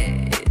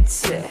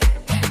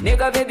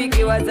 Neka baby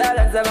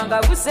kiwazala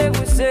zabanga buse.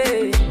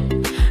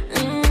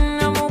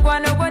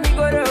 Namukwano kwa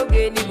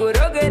nigoroge.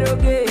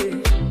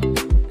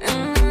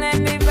 Let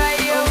me buy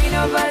you, we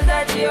no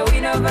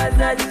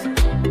Versace.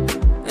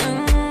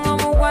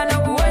 Omukwano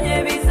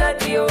guwonye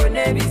bisati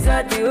one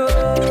bisati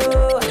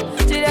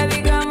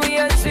kirabika mu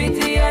yo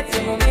sweet yati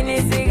mu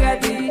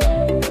minisigati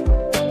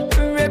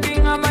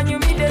rapping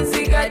amanyumide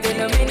sigati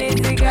no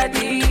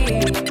minisigati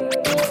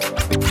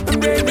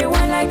baby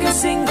one like a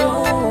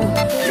single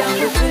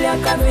jangu tulia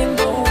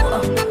kavimbo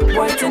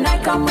why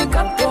tonight come wake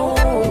up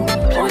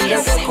on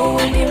the go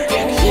with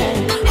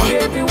him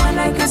baby one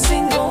like a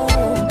single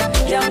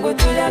jangu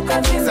tulia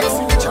kavimbo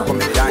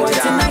why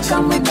tonight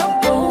come wake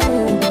up on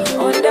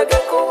the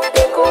go with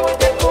him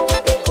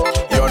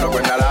yono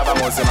kwenda lava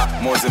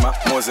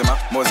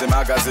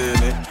muzima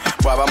gazini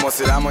bwaba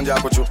musilamu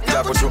njakuchu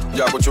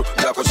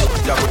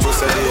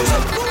sedini.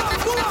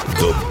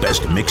 The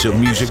best mix of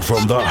music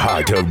from the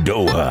heart of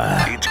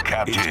Doha. It's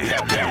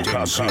Captain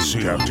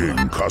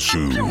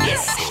Kasu.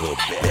 Yes.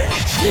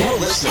 You're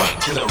listening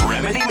to the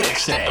Remedy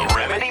Mixtape.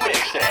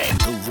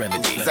 The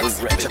Remedy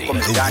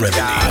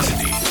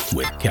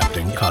with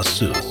Captain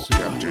Kasu.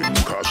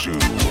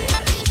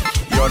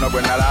 Yono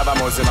kwenda lava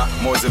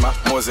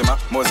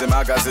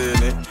muzima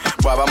gazini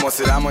bwaba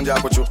musilamu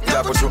njakuchu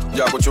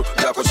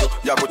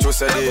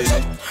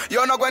sedini.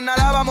 Yono kwenda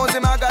lava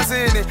muzima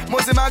gazini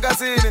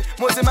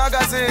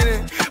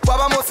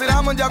bwaba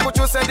musilamu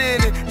njakuchu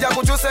sedini.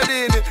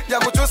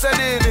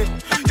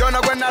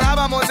 Yono kwenda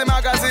lava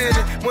muzima gazini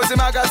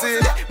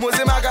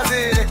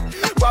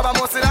bwaba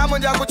musilamu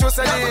njakuchu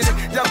sedini.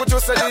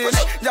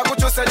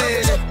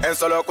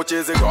 Ensolo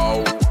kuchizi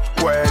go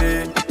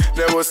kweli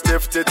Never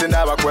stiff titi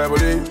naba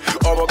kwebuli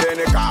Obo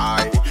bene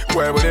kai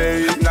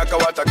kwebuli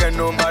Nakawata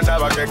kenuma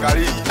naba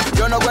kekari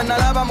Yono kwena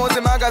lava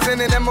muzi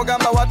magazini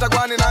Nemugamba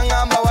watakwani na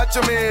ngamba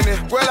wachumini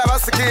Kwela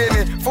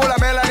basikini, fula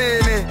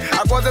melanini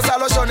Akwoze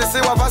saloshoni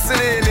siwa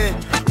vasilini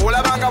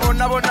Ulabanga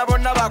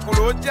bonna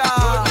bakuluja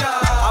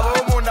Abo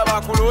umunda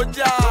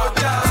bakuluja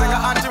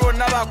Senga anti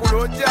bonna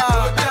bakuluja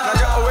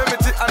Nage owe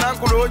miti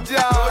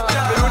anankuluja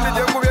Birundi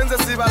jengu bienze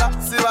sibala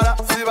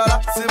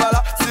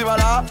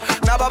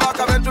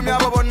Nababaka bentu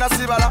myabo bonna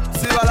sibala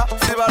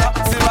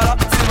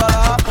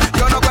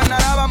Yono kwena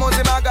lava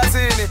muzi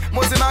magazini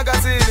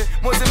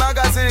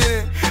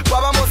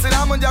Baba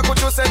musilamu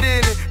njakuchu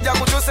sedini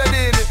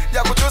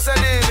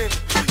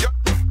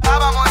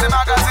Lava muzi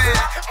magazini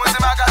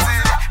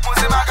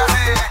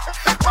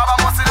Baba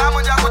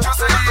musilamu njakuchu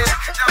sedini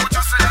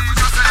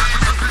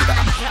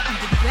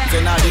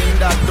Zena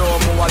linda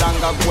domu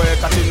walanga kwe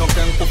Katino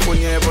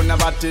kenkufunye bona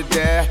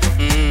batide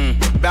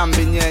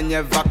Bambi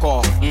nyenye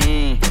vako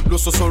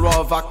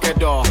Lususuro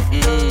vakedo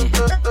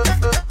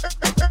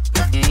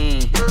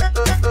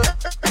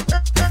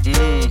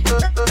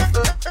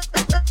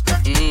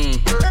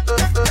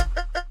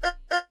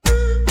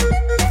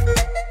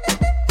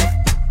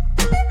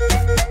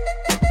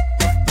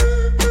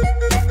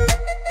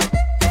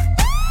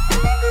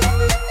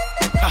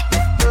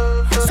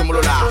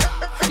Sumulula,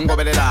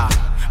 ngobelela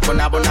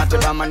Bonabonate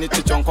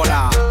bamaniti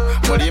chonkola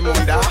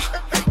Mulimunda,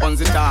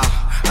 onzita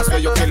I swear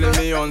you're killing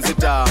me on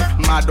zita.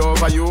 Mad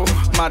over you.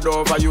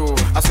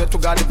 I swear to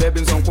God,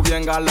 baby, nson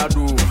kubienga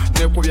ladu.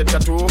 Nekubye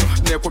tattoo.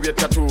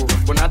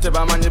 Bonate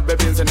bamani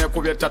baby nse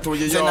nekubye tattoo.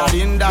 Zena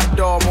linda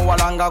domu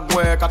walanga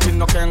gwe.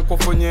 Katino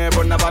kenkufunye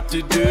bona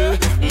batide.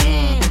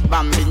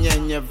 Bambi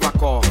nyenye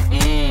vako.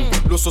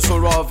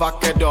 Lususuro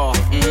vakedo.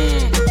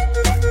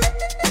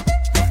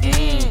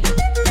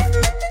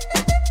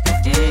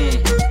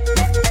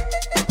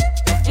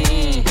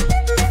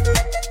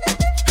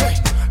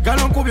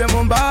 Galon kubye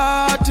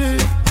mumbati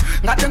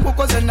Ngate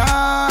nkukoze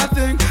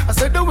nothing I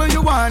said the way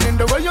you want and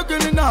the way you're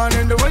getting on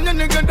and the way you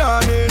nigga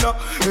down in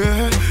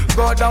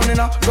Go down in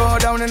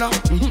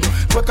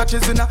Work a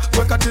tizina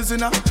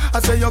I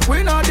say you're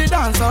queen of the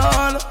dance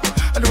hall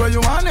And the way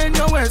you want in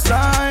your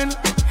waistline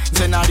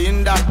Zena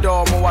linda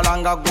domu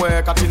walanga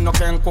gwe Katino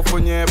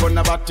kenkufunye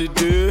bona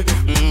batide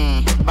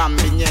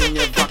Bambi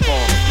nyenye vako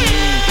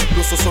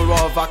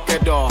Lususuro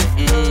vakedo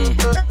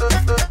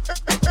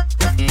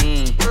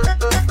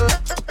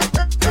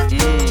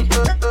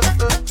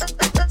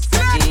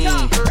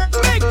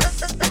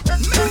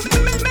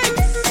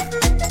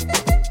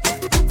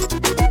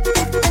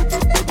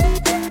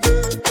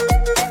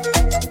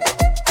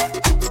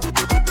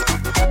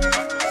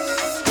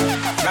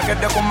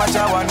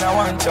Wana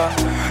wancha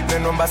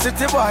Nenumba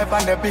city boy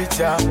pande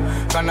picha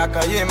Kana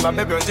kayimba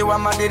baby onji wa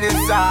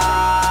madirisa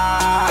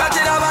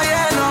Katira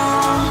bayeno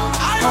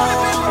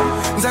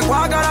Nze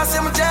kwagala si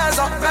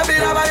mchezo Baby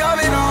lava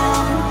yobino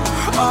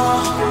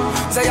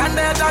Nze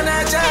yande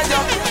tanechejo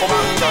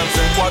Kumanga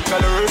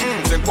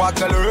nze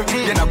kwakale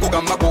Yena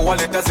kugamba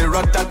kuwaleta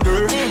ziratatu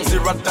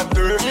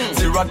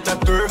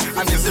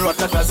Andi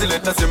ziratata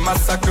zileta zi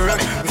massacre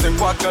Nze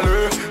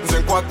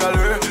kwakale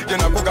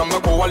Yena kugamba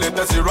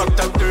kuwaleta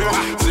ziratatu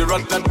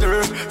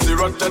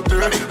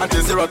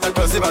Andi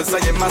ziratata zibaza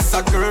ye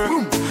massacre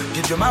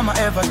Did your mama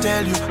ever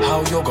tell you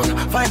how you're gonna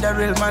find a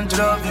real man to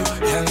love you?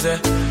 Yenze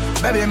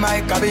baby,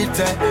 my cabite.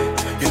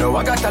 You know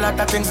I got a lot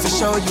of things to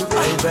show you,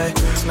 baby.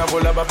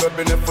 Snabola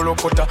baby, ne full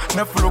kota,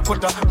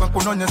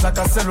 Makunonyeza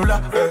ka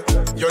cellular.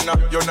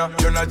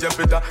 Yona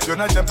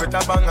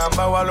jempita,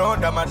 bangamba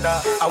walonda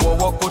mata. Awo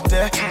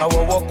wokote,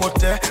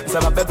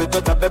 Saba baby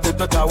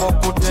tota,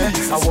 wokote.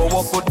 Awo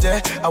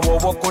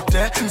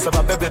wokote,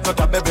 Saba baby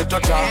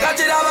tota.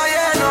 Gachira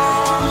bayeno,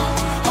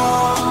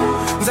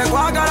 nze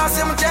kwagala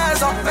si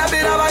mchezo,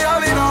 baby lava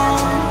yobino.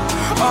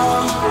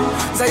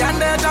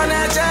 Zayande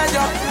tane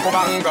chejo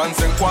Kubanga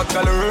nse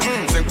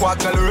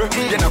nkwagala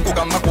Yena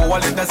kugamba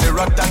kuwaleta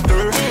ziratante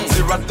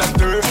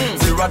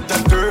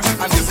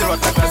Andi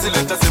ziratata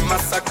zileta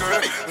zimassacre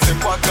Nse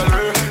nkwagala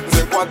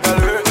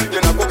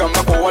Yena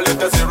kugamba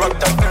kuwaleta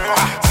ziratante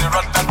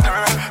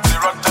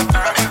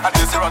Andi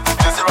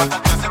ziratata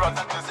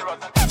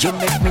You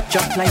make me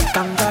jump like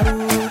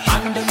kangaroo.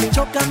 Handle me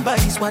choke and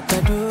bite is what I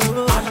do.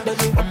 Handle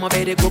me, oh my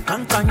baby go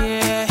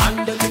kankanye.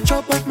 Handle me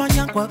chop up my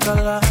yankwa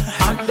kala.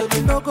 Handle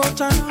me no go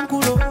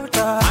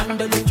chanangulota.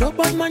 Handle me chop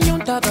up my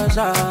yonta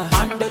gaza.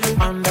 Handle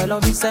me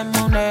love is a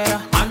monera.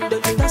 Handle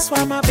me that's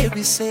why my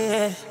baby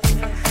say.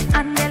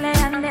 Andele,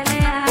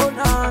 oh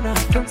nana,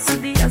 don't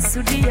sudia.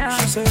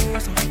 She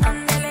says,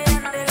 Andele,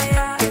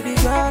 baby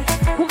girl,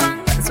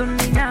 Kumanga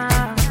sunina.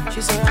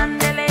 She said,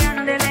 Andele,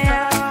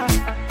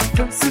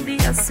 don't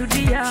sudia.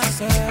 She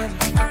said,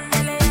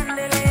 Andele,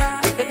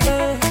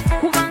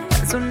 Kumanga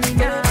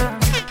sunina.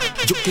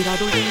 Jukira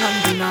do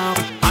ring now.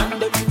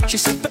 She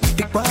said,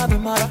 baby baby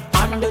mara.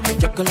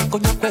 Jagala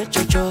konya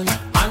kwecho joya.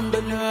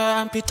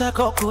 Pita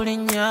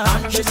kokulinya.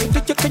 She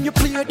said, can you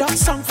play that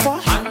song for?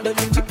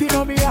 Tip it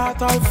on me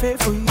heart, I'll pay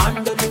for you.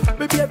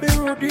 Baby, baby,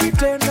 Rudy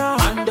now.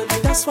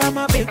 That's why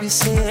my baby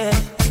said,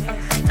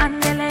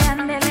 Andele,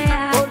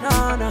 oh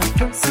nana,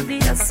 don't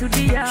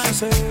sudia. She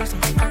says,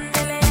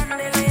 Andele,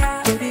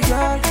 baby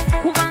girl,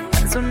 Kumanga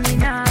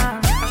sunina.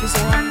 She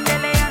said,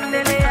 Andele,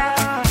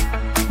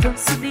 don't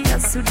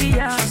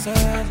sudia. She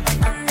said,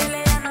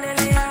 Andele,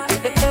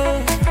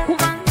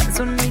 Kumanga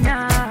sunina.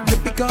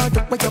 baby girl, the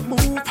way you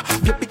move,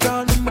 baby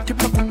girl, I'm a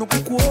tip of no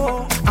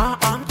kuko.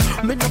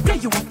 Me no play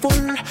you a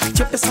full.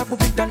 Chepe sabu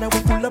vidala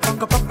we pull up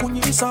anga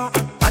pakunyisa.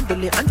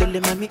 Andele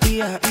mami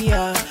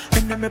iya.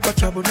 Ene me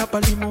bachabu na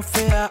pali mo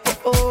fea.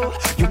 Oh,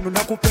 you know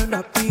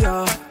nakupenda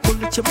pia.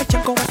 Kuliche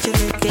machango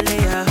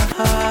wachelekelea.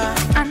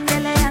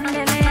 Andele,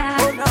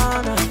 oh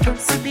nana, don't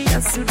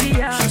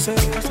sudia. She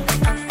says,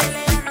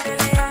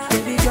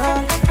 baby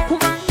girl,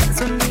 Kumanga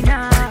sunina.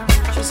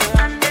 She said,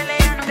 Andele,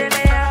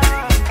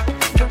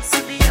 don't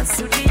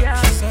sudia.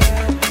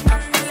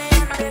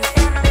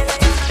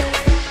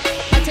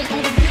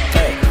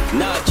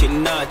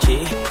 Nachi,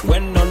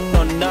 when no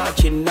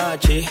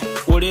nachi,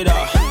 hold it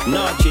up,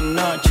 nachi,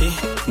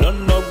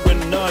 no when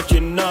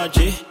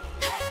nachi,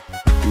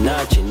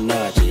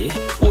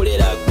 hold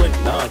it up when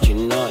nachi,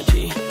 no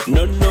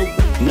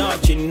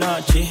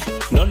nachi,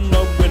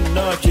 no when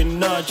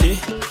nachi.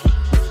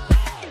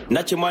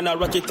 Nachi mana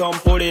ratchet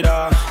pull it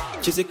up,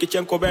 chisiki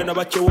chenko bena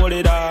bachi hold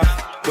it up,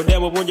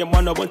 budebo bunje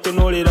mwana buntu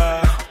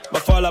nolira,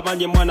 bafala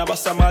banje mwana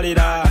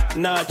basamalira,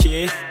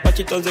 nachi,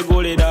 bachi tonze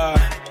gulira.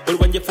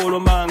 Ulwanje fulu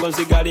mango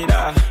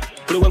zigalira.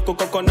 Ulwenko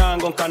koko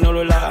nango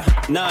nkanolola.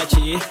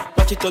 Nachi,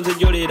 wachitonze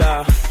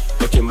njulira.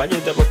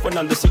 Wachimanyize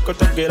bopona ndisiko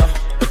togera.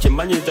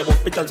 Wachimanyize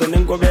bopita nze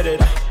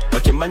nengoberera.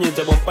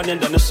 Wachimanyize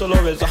bompanyenda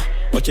nesoloweza.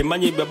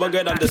 Wachimanyize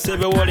bogera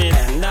ndesibe wolira.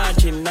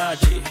 Nachi,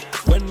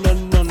 when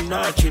no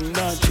nachi.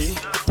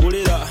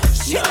 Ulira,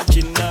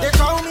 nachi.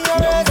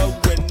 Number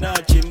when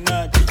nachi.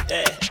 Nachi.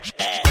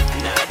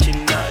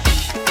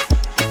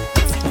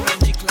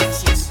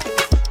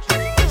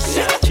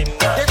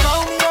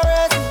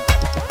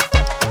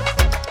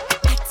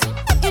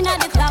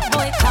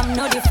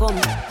 Know the phone.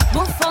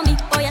 Move for me,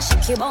 oh yeah,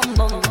 shake your bum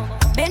bum.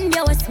 Bend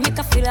your waist, make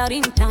a feel a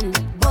ringtone.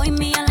 Boy,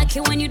 me I like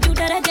it when you do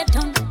that I get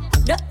on.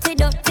 Dirty,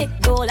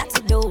 go like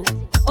to do.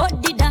 Oh,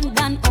 the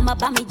dan, oh my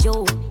bammy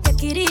Joe.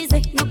 Take it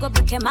easy, no go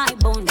break my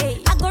bone.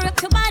 Hey, I go rock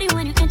your body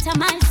when you enter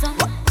my zone.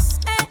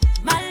 Hey,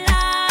 my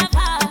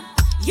lover,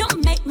 you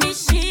make me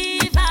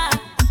shiver.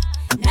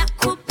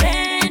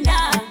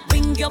 Nakupenda,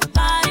 bring your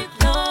body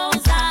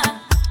closer.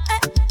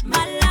 Hey,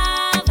 my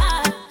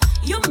lover,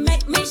 you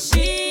make me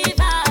shiver.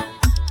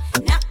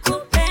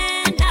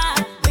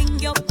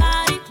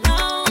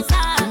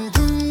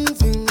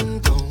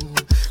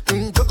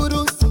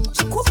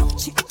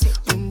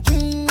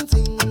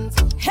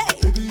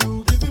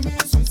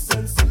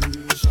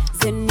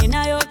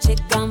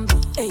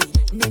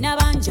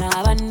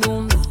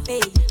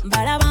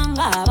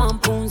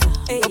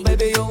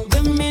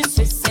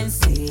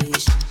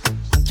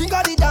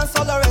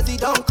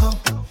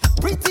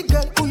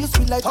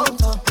 Like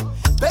tom-tom.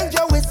 Bend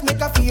your waist,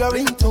 make her feel your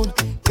ringtone.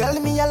 Girl,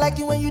 me, I like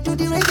it when you do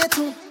the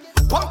reggaeton.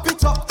 Pump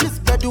it up, this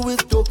girl is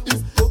dope.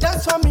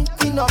 Dance for me,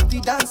 clean up the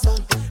dance on.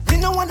 Me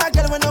no want a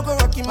girl when I go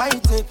rocking my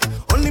tape.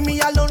 Only me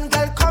alone,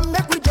 girl, come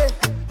make me day.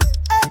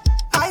 Hey,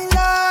 I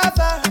love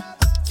her.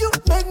 You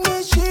make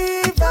me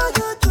shiver.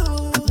 You do.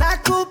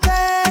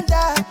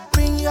 Nakupenda,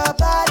 bring your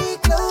body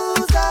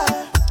closer.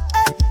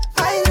 Hey,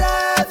 I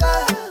love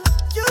her.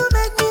 You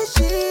make me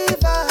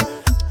shiver.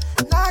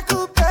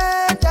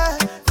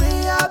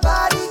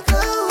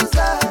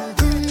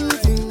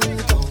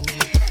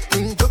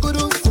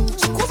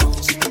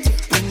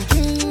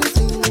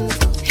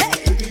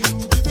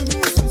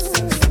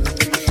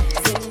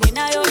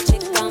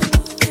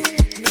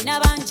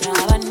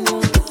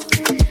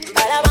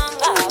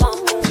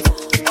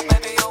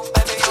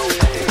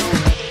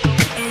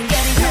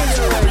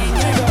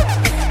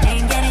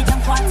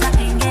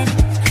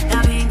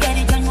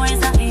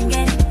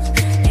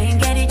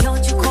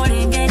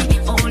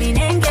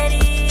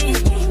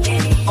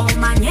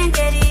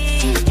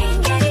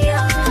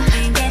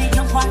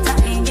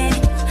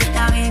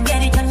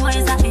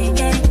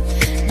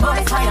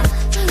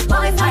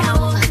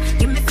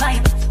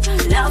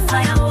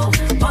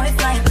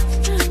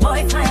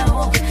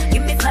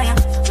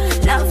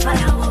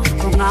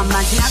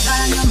 Mama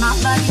njagala nyo my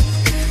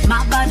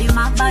body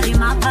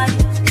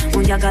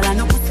unjagala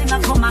nokusinga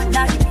ko my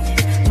daddy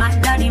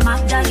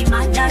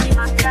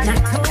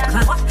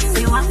natuka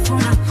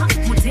siwafuna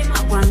mutima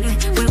gwange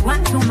we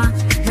gwantuma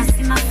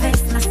nasima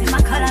face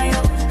nasima color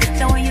yo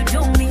the way you do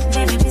me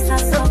baby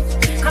bisaso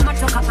kama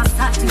toka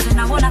pasati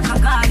tunawona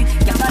kagari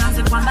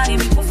yabaranze kwambali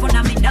mikufu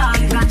na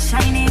midali gun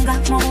shining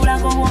mu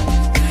bulago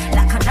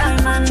like a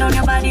diamond on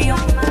your body yo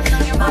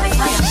boy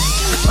fire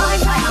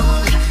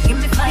give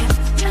me fire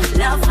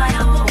love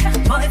fire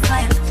boy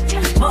fire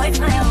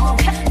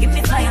give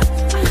me fire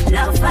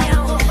love fire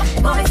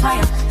boy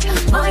fire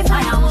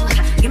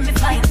give me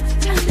fire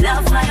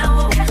love fire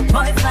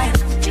boy fire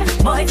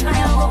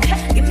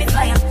give me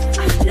fire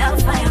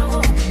love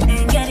fire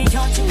ain't get it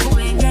jump to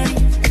ain't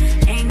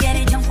get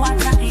it jump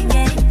water ain't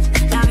get it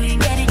now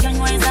ain't get it jump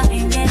weza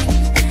ain't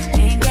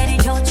get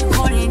it jump to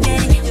ain't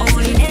get it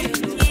only get it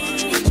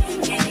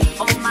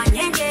oh my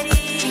ain't get it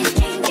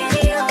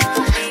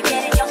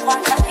jump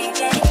water ain't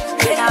get it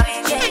now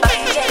ain't get it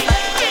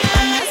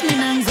ask me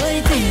nang zoi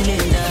tinga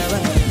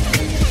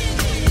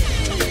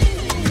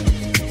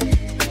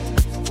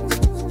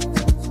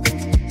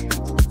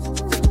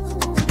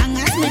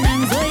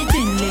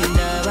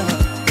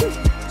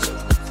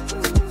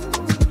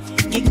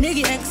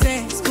Nigga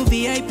access to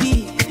VIP.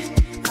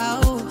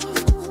 Oh,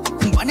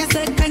 wanna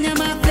say kanya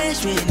my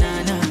flesh with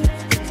nana.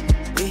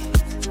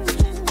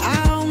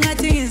 Oh,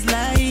 nothing is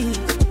like.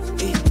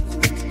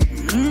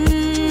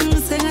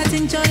 Say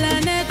nothing chola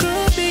ne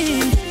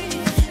groupie.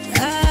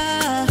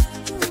 Ah,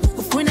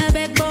 ufuna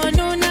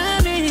backbone na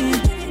me.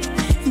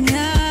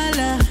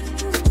 Nyala,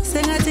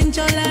 say nothing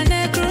chola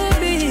ne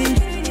groupie.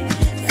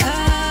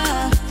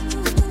 Ah,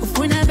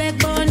 ufuna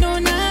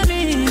backbone na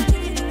me.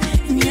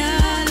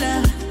 Nyala.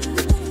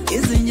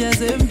 Isn't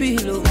just a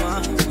pillow,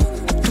 ma.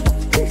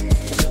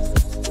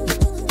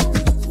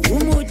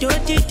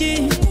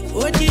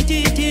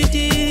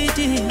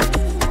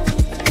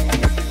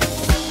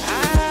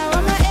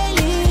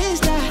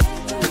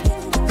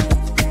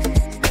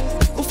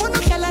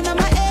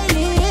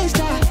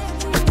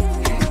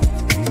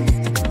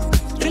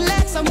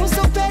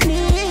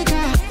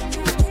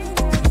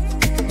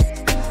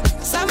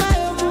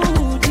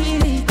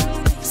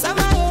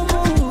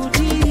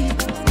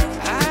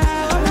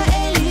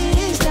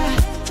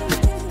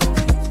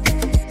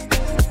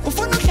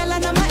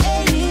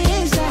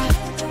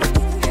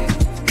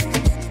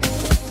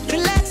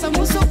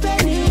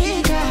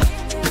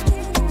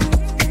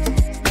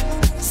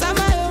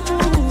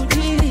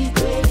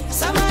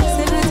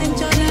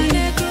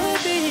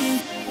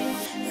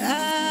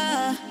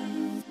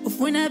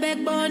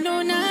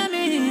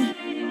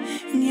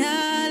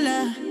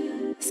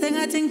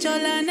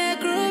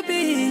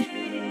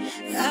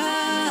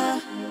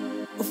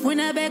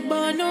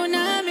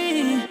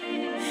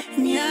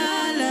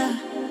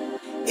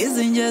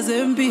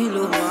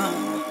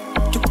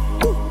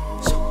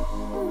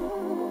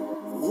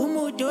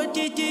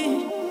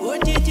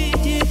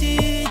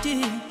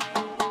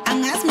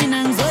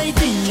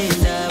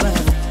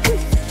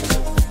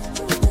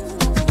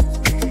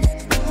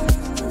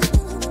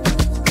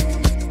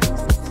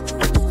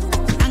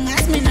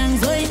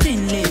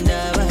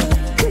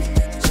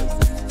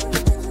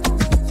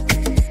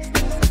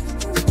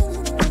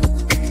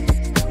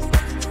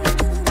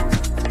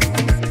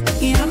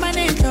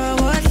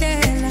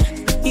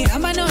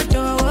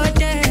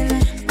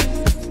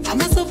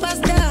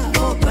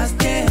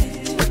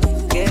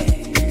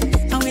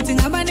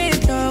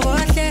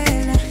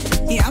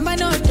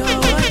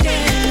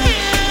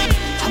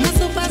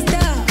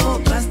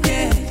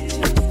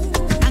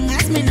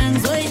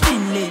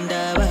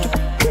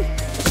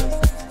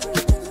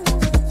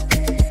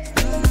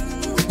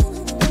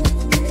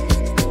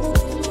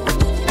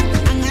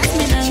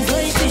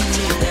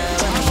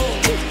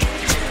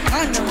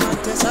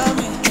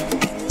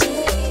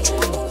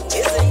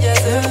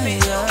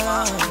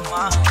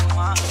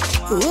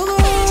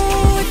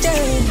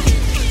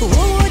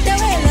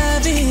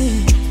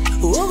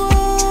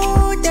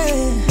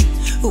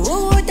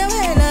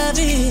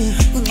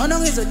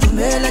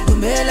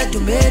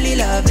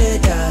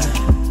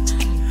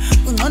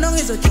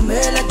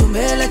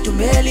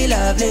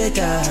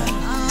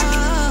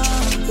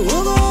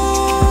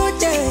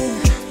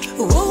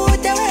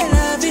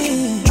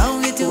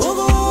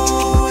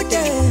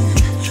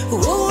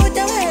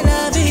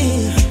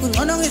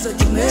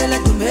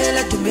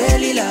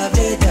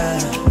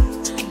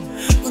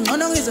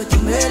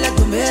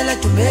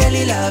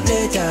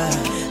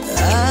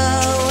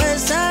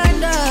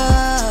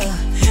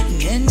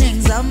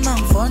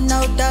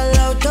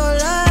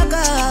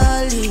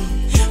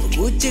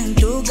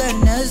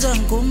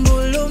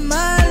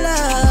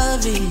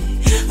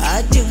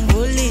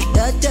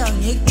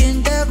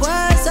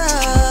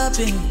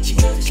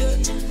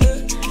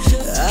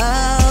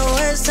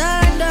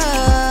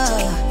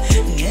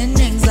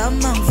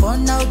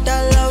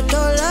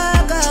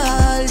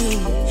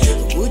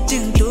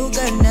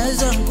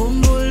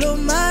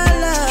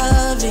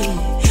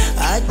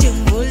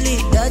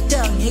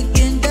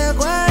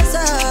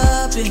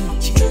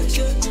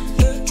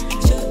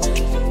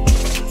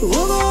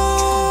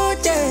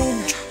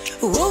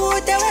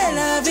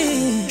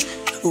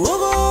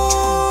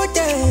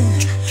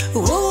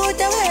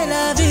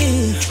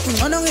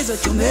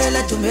 ngizothumela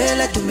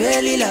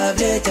love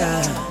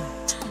letter.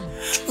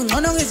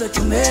 Ungcono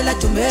ngizothumela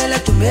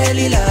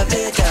love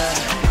letter.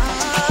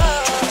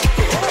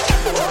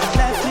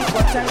 Life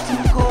ilikuwa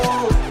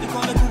tactical,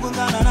 ilikuwa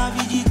imekugongana na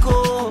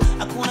vijiko.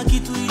 Hakuna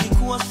kitu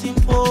ilikuwa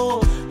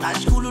simple.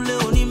 Nashukuru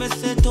leo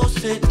nimeseto.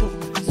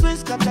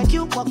 Siwezi kata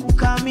kiu kwa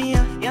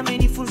kukamia.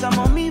 Yamenifunza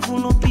maumivu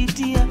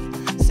unopitia.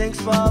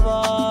 Thanks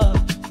Baba.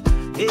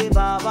 Hey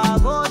Baba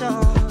go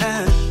down.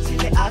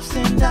 Zile ups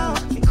and down,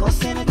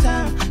 because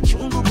anytime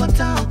chungu kwa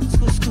town,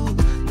 sku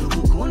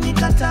ndugu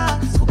kunikata,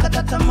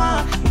 sikukata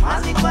tamaa,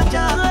 imani kwa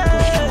jaa.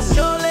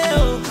 Sio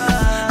leo,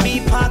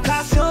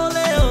 mipaka sio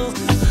leo,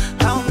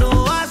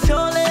 kaondoa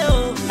sio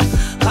leo,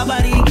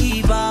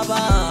 kabariki Baba,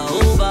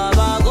 oh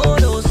Baba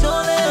godo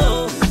sio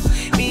leo,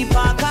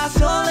 mipaka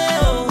sio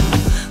leo,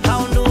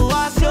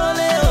 kaondoa sio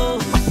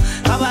leo,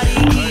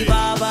 kabariki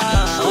Baba,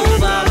 oh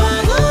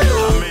Baba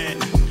godo. Amen.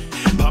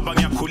 Baba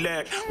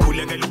ngiyakhuleka,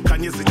 khuleka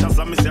lukhanya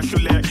zithazame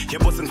siyahluleka.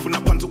 Yebo sengifuna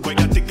phansi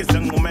ugwega tike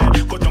senqume,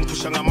 kodwa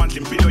ngiphusha ngamandla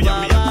impilo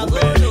yami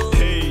yaqhubeka.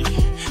 Hey,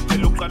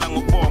 phela uqala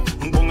ngokubonga,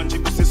 ngibonga nje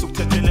kusisa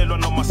ukuthethelelwa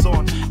noma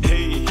sona.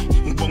 Hey,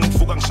 ngibonga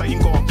ukuvuka ngishaya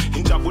ingoma,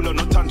 injabulo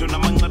nothando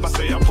namanxeba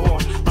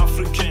seyabona.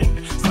 African,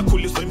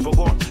 sakhuliswa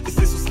imvokolo,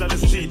 isisu silale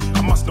sidlile,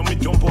 amasi noma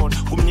idombolo,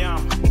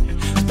 kumnyama.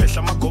 Siphehla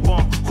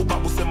amagobongo,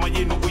 ubaba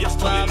usemayini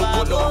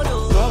uyasitholela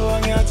ugolongo. Baba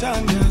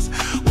ngiyathandaza,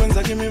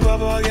 kwenza kimi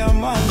baba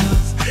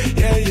ngiyamangasa.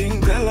 Yeah,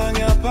 ngicela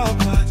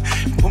ngiyaphaphata,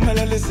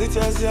 imphumelelo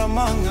isitha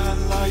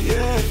siyamangala.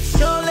 Yeah.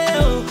 Sio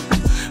leo,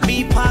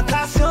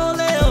 mipaka sio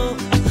leo,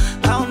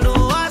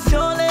 kaondoa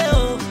sio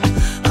leo,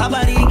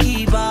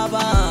 kabariki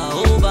Baba,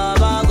 oh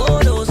Baba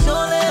godo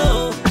sio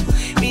leo,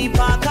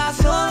 mipaka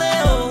sio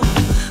leo,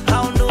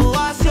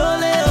 kaondoa sio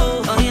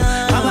leo,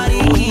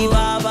 kabariki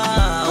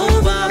Baba,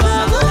 oh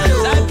Baba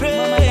godo. I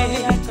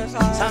pray,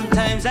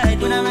 sometimes I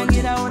do,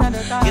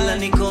 ila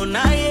niko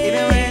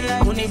naye,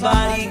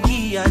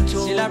 unibariki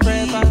achoki.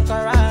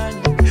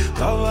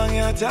 Baba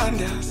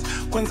ngiyathandaza,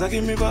 kwenza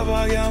kimi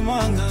baba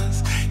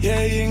ngiyamangasa.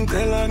 Yeah,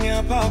 ngicela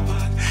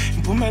ngiyaphaphata,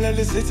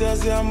 imphumelelo isitha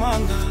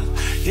siyamangala.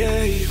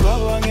 Yeah,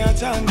 baba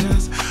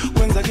ngiyathandaza,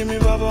 kwenza kimi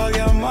baba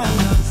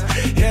ngiyamangasa.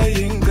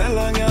 Yeah,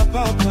 ngicela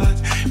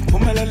ngiyaphaphata,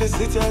 imphumelelo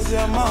isitha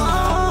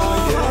siyamangala.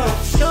 Yeah.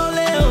 Sio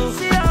leo,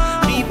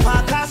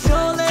 mipaka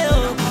sio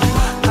leo,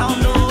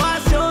 kaondoa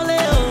sio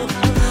leo,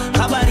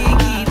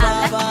 kabariki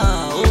Baba,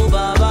 oh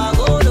Baba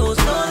godo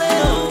sio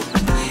leo,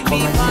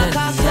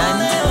 mipaka sio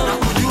leo,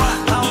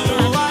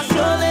 kaondoa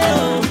sio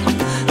leo,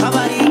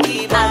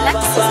 kabariki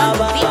Baba.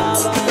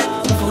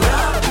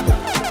 Furaha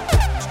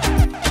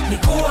ni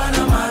kuwa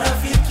na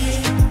marafiki,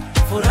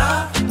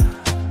 furaha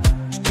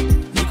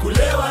ni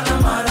kulewa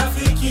na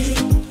marafiki,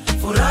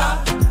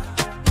 furaha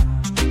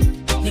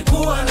ni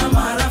kuwa na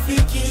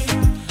marafiki,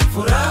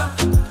 furaha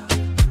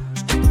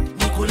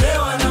ni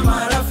kulewa na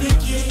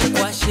marafiki.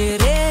 Kwa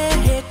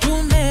sherehe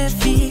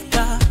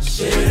tumefika,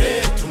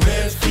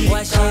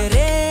 kwa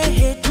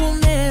sherehe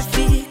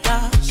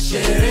tumefika,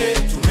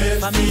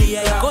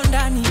 familia iko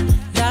ndani,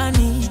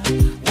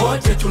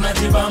 wote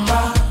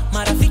tunajibamba,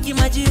 marafiki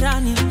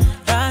majirani,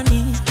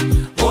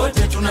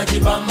 wote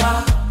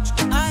tunajibamba.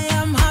 I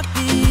am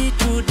happy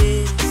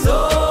today,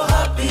 So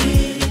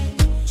happy,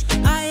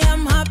 I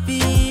am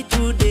happy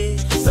today,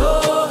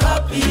 so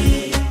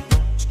happy.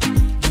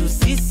 juu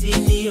sisi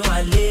ni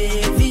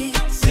walevi,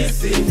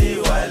 Sisi ni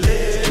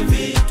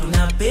walevi,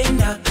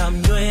 tunapenda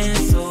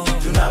kamnyweso,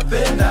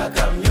 tunapenda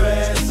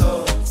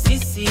kamnyweso.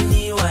 sisi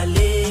ni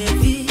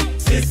walevi,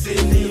 Sisi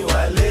ni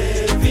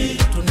walevi,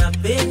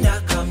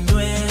 tunapenda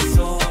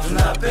kamnyweso,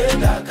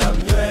 tunapenda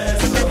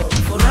kamnyweso.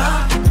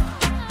 Furaha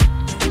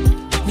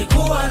ni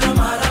kuwa na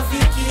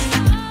marafiki,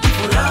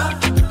 furaha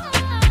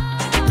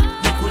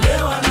ni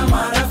kulewa na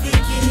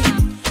marafiki,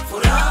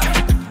 furaha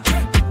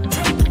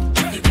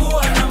ni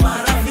kuwa na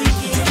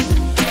marafiki,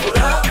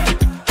 furaha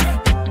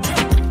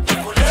ni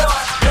kulewa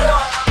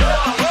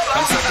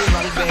I'm so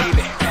wrong,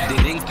 baby.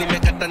 The rings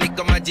nimekata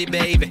niko maji,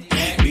 baby.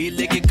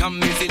 Bile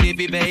kikami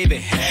silipi,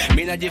 baby.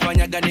 Mina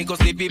jifanyaga niko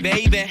sleepy,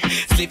 baby.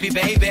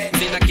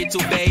 Sina kitu,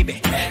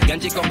 baby.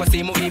 Ganji kwa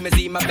simu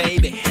imezima,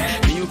 baby.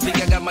 Mi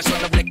upiga kama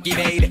shona blacky,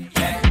 baby.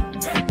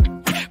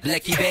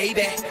 Blacky,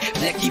 baby.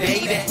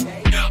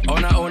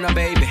 Ona,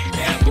 baby.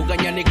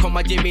 Buganya niko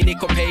maji, mi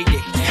niko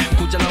payday.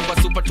 Kuja na wa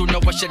super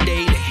tunawasha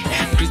daily.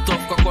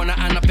 Christoph kwa kona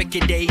ana peke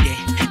day.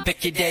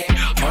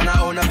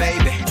 Ona,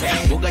 baby.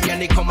 Buganya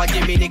niko maji,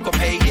 mi niko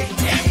payday.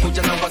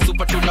 Kuja na wa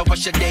super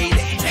tunawasha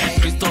daily.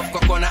 Christoph kwa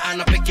kona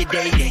ana peke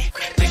day.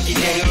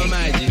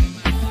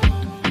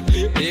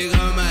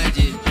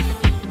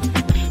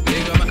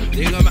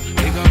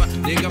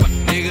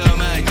 Nigga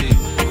maji.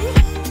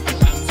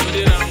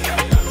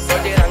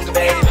 Sodirang,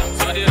 baby.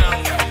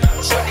 Sodirang,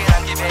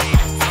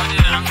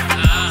 baby.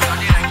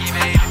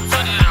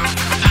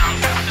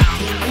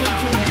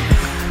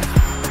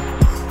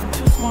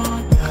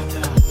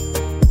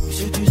 You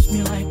seduce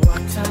me like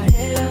what the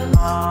hell?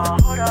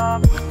 Hold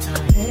up, what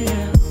the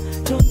hell?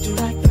 Don't do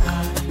like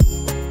that.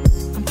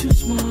 I'm too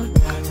smart,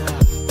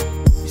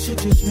 You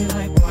seduce me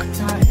like what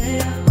the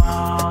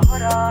hell?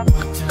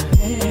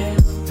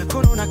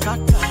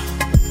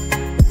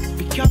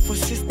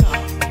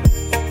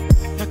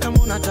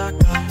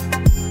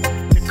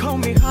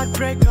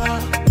 heartbreaker.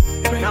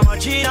 Na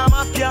majina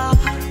mapya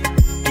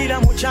kila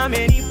mmoja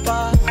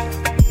amenipa,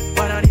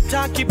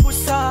 wananitaki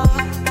pusa.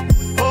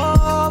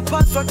 Oh,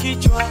 paswa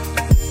kichwa,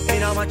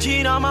 nina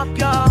majina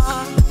mapya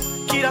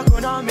kila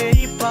kona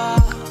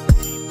amenipa,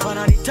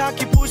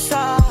 wananitaki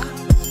pusa.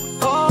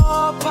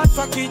 Oh,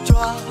 paswa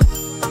kichwa.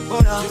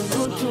 Ona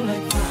don't do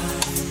like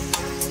that.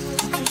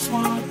 Too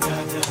smart,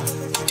 dada.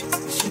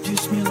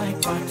 Seduce me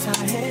like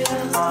butter hair.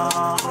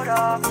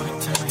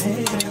 Butter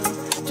hair.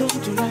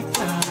 Don't do like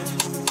that.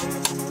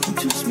 I'm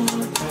too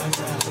smart,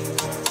 dada.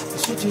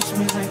 Seduce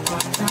me like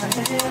butter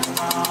hair.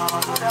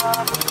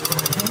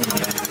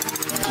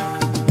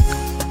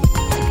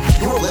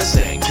 You're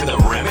listening to the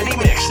Remedy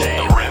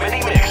Mixtape. The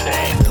Remedy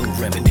Mixtape. The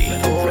Remedy.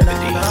 The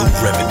Remedy.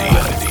 The Remedy.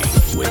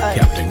 With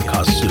Captain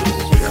Kasu.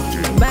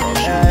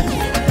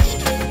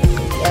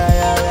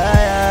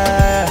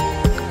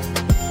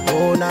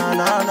 Oh, na.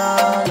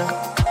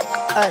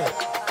 Hey.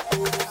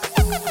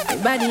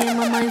 Everybody in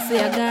my mind say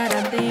I got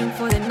a thing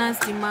for the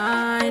nasty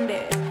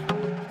minded.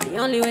 The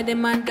only way the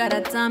man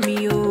gotta turn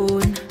me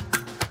on.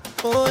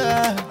 Oh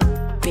yeah.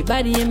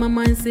 Everybody in my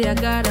mind say I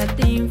got a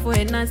thing for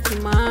the nasty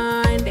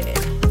minded.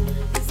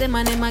 Say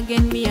my name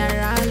again, me a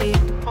rally.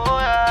 Oh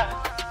yeah.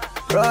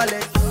 Roll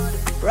it,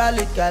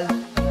 girl.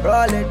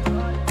 Roll it,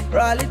 girl.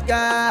 Roll it,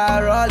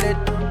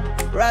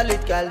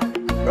 girl.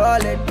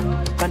 Roll it,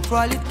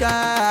 control it,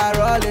 girl.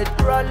 Roll it,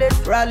 girl.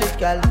 Roll it,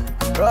 girl.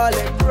 Roll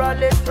it,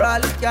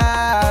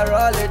 girl.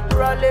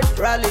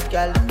 Roll it,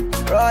 girl.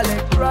 Roll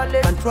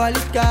it, control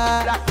it,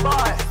 girl. Black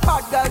boy,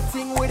 bad girl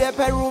sing with a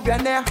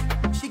Peruvian hair.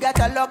 She got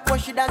a lock when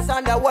she dance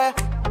underwear.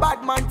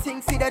 Bad man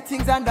thing, see the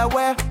things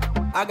underwear.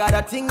 I got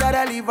a thing that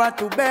I leave her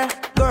to bear.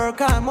 Girl,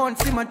 come on,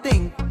 see my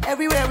thing.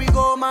 Everywhere we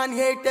go, man,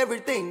 hate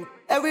everything.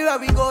 Everywhere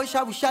we go,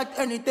 shall we shut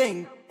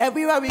anything?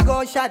 Everywhere we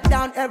go, shut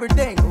down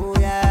everything. Oh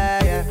yeah.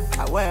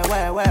 Where?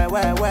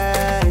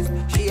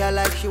 She a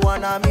like she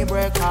wanna me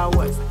break her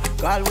waist.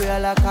 Girl, we are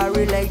like her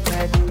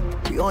related.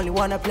 We only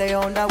wanna play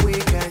on the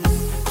weekends.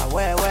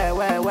 Where?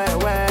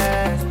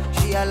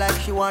 She a like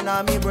she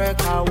wanna me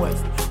break her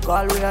waist.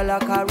 Girl, we are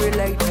like her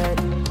related.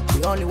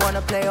 We only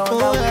wanna play on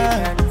the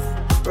weekends.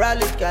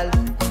 Roll it, girl.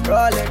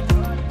 Roll it,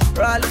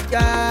 girl.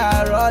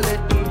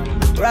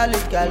 Roll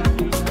it, girl.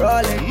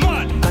 Roll it,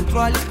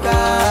 control it,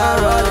 girl.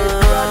 Roll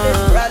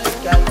it,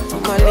 girl.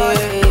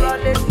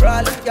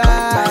 Roll it, girl.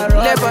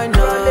 Roll it,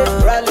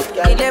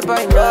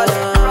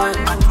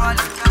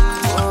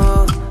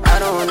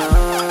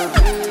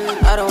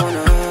 I don't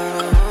wanna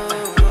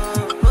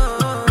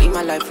live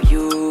my life for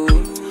you.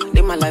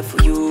 Live my life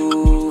for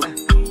you.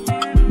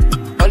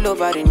 All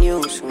over the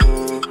news,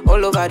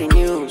 all over the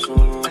news.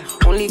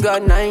 Only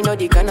God and I know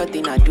the kind of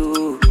thing I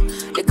do,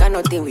 the kind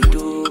of thing we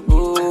do.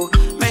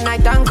 Man, I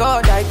thank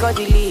God I got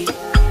the lead.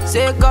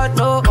 Say God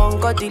no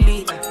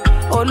ungodly.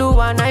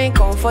 Oluwa na ain't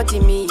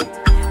comforting me.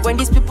 When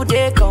these people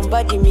they come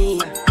body me.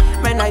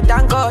 Man, I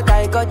thank God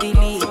I got the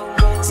lead.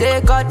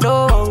 Say God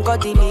no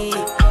ungodly.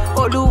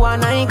 Oluwa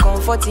na ain't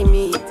comforting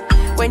me.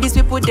 When these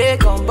people they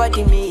come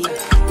body me.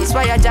 It's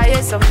why I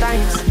die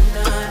sometimes.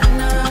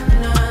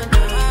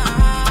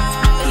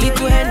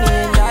 Little Henny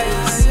and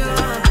Dice.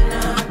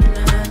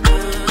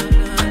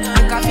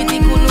 Make a fitty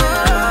cool.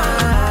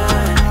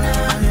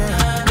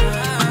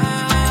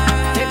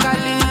 Make a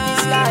live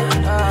this life.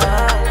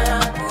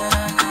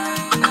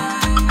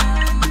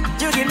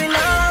 You give me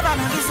love, I'm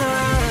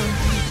deserve.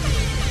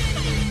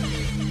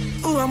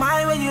 Who am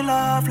I when you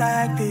love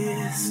like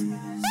this?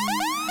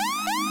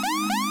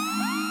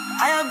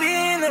 I have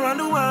been around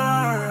the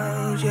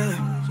world, yeah.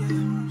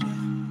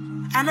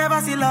 I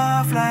never see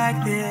love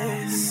like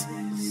this.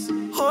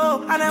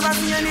 Oh, I never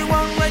see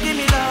anyone who give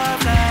me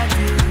love like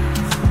this.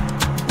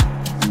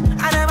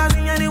 I never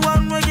see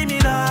anyone who give me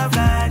love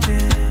like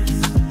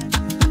this.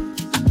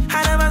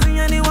 I never see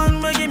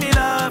anyone who give me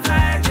love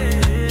like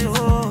this.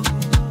 Oh,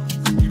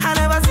 I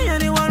never see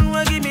anyone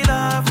who give me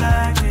love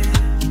like this.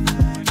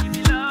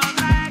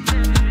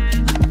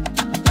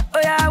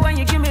 Oh yeah, when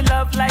you give me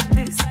love like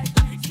this,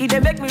 it dey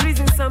make me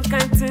reason some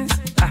kind things.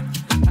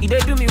 It dey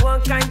do me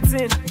one kind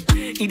thing.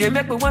 It dey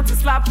make me want to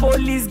slap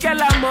police. Girl,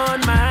 I'm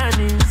on my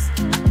knees.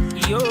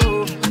 Yo,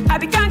 I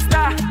be gangster.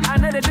 I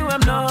know they do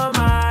I'm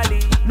normally.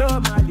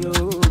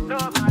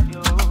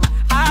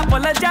 I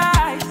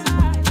apologize,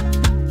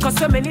 cause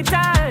so many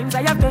times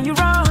I have done you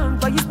wrong,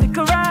 but you stick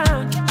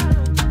around.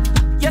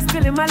 You're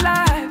still in my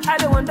life. I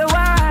don't wonder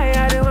why.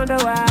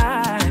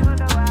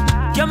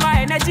 You're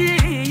my energy.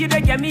 You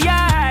don't get me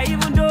high,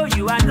 even though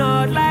you are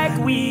not like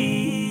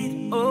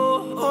weed.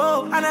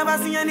 Oh, I never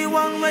see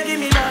anyone who give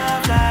me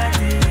love like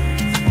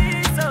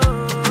this.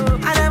 Oh,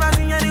 I never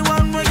see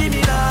anyone who give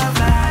me love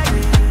like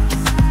this.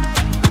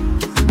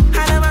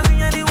 I never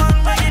see anyone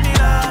who give me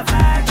love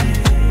like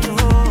this.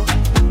 Oh,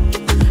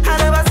 I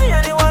never see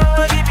anyone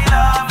who give me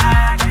love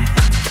like this.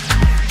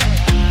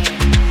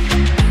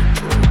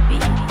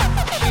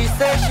 She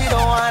said she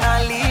don't wanna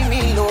leave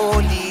me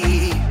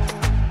lonely.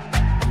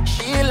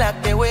 She like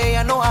the way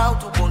I know how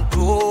to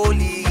control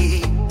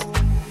it.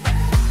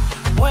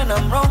 When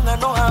I'm wrong, I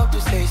know how to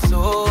say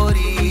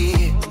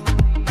sorry.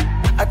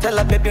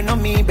 baby, you know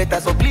me better,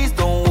 so please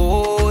don't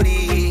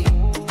worry.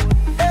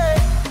 Hey,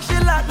 she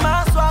like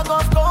my swag,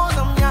 of course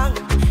I'm young.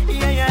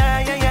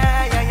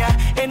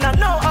 Yeah. And I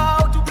know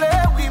how to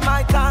play with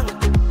my tongue.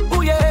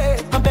 Oh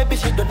yeah, my baby,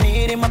 she don't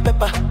need my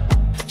pepper.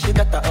 She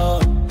got her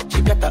own.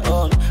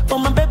 For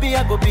my baby,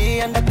 I go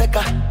be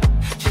undertaker.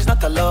 She's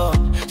not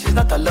alone. She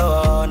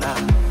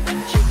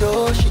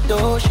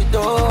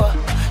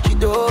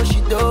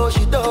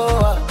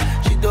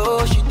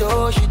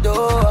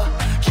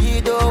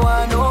do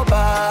want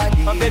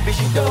nobody. My baby,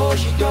 she do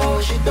want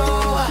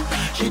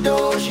nobody. One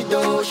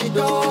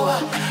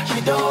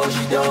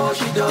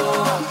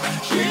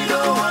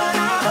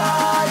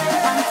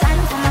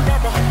time for my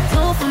baby,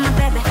 two for my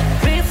baby,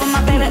 three for my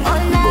baby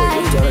all night.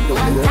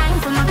 One time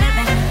for my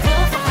baby, two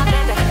for my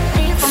baby,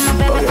 three for my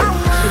baby all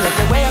night. She like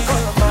the way I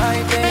call her my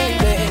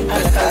baby. I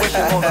like the way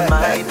she move her my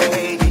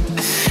baby.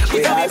 She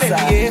told me, baby,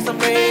 yes, I'm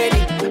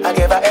ready. I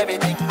gave her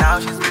everything, now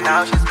she's free.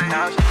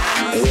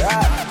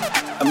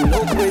 Yeah, I'm no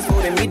place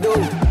for the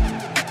middle.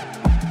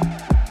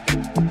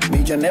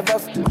 Major never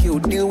you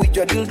deal with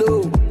your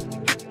dildo.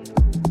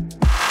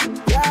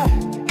 Yeah,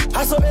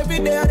 I saw every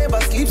day I never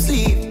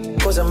sleep,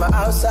 cause I'm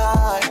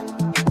outside.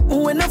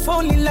 When I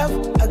fall in love,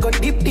 I go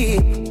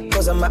deep,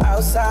 cause I'm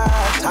outside.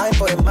 Time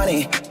for the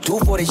money, two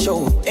for the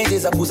show.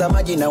 Angels are pusa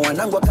magina,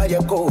 wanangwa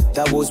kaya go.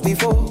 That was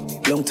before,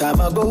 long time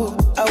ago.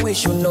 I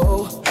wish you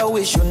know,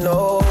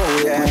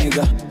 yeah.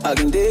 Nigga, I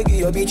can take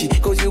your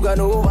bitch, cause you got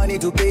no money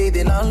to pay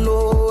the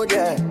landlord,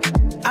 yeah.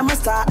 I'm a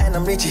star and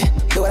I'm rich.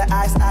 Do the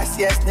ice,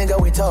 yes, nigga,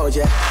 we told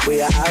ya.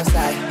 We are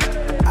outside.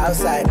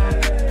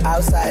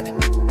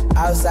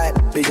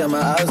 Bitch, I'm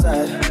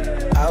outside.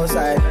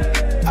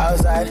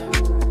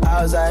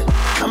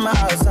 I'm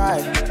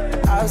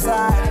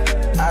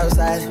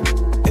outside.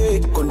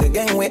 Hey, con the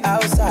gang, we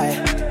outside.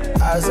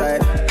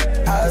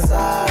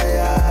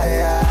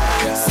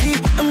 Yeah. See,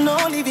 I'm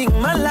not living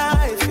my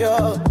life,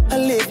 yo. I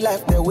live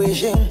life they're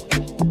wishing.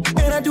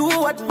 And I do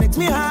what makes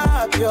me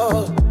happy,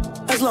 yo.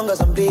 As long as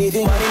I'm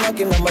breathing, money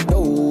knocking on my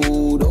door.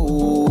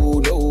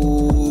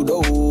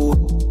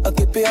 I'll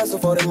keep it hustle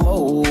for the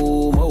mo.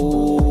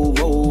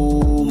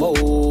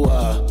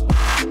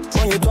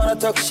 When you tryna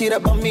talk shit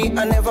about me,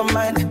 I never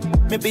mind.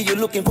 Maybe you're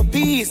looking for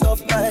peace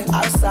of mind.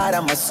 Outside,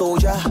 I'm a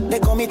soldier. They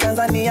call me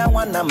Tanzania,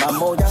 one I'm a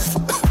moja.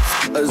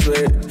 I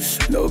swear,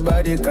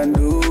 nobody can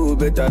do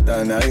better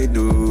than I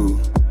do.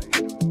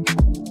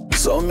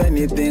 So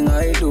many things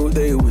I do,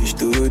 they wish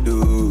to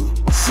do.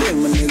 Say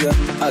my nigga,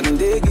 I can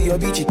take your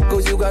bitch,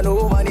 cause you got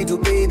no money to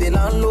pay the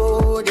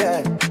landlord,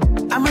 yeah.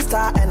 I'm a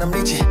star and I'm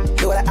rich.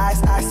 Do the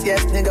ice,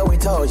 yes, nigga, we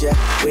told ya.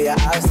 We are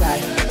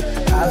outside.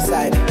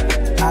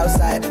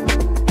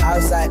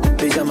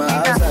 Bitch, I'm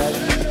outside.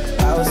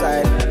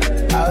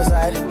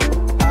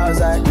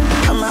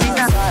 I'm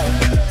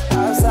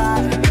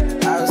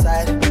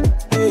outside.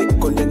 Hey,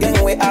 con the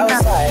gang, we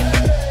outside.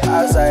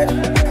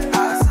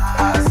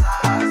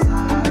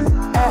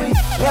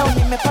 Leo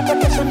nimepata,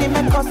 kesho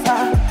nimekosa.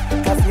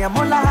 Kazi ya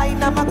Mola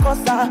haina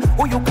makosa.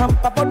 Huyu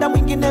kampa boda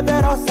mwingine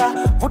verosa.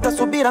 Vuta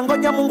subira,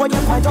 ngoja Mungu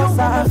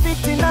ajapatosa.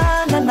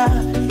 Fitina nana,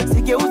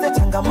 sigeuze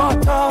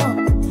changamoto.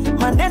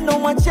 Maneno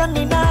mwachia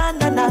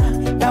minana,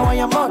 dawa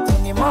ya moto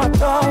ni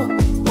moto.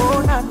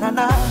 Oh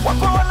nana,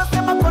 wapo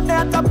wanasema konde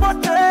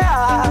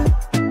atapotea.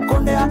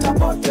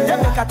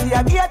 Jembe kati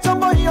ya gia,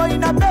 chombo hiyo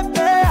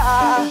inabebea.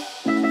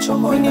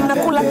 Mimi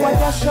nakula kwa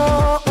jasho,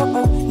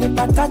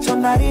 nipatacho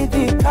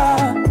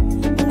naridhika.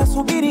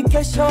 Nasubiri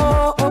kesho,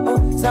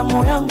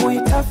 zamu yangu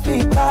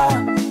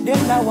itafika.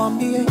 Nenda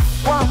wambie,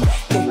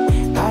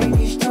 I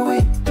wish to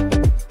it.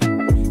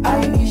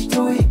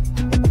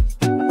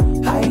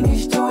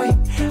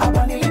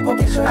 Hapa nilipo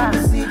kesho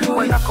nisijui.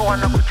 Wenzako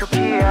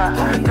wanakuchukia,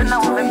 tena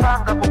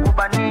wamepanga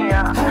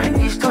kukubania.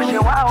 Isitoshe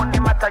wao ni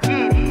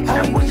matajiri,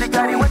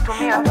 usijali wetu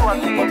mia tu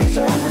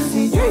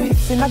akili.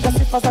 Sina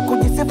sifa za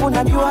kujisifu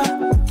najua.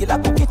 Kila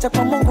kukicha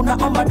kwa Mungu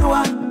naomba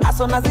dua.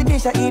 Aso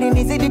nazidisha ili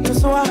nizidi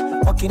tusua.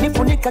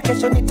 Wakinifunika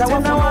kesho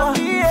nitawafua.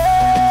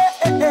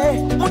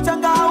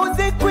 Mchanga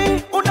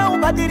hauzikwi,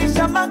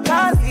 unaubadilisha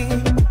makazi.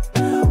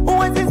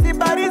 Uwezi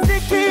ziba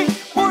riziki,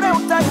 bure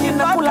utaji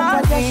na kula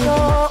kwa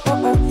jasho.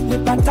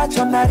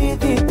 Nipatacho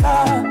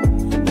naridhika.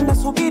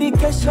 Nasubiri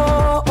kesho,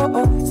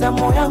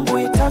 zamu yangu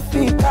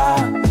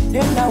itafika.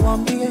 Nenda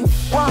wambie,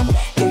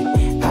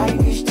 I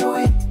wish to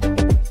it.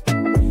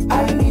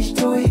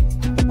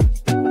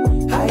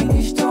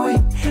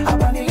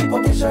 Hapa nilipo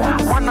kesho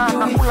yangu mwana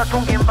anakula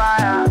tungi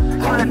mbaya.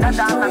 Yule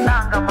dada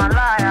anadanga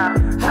malaya.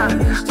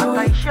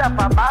 Ataishia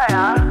pabaya.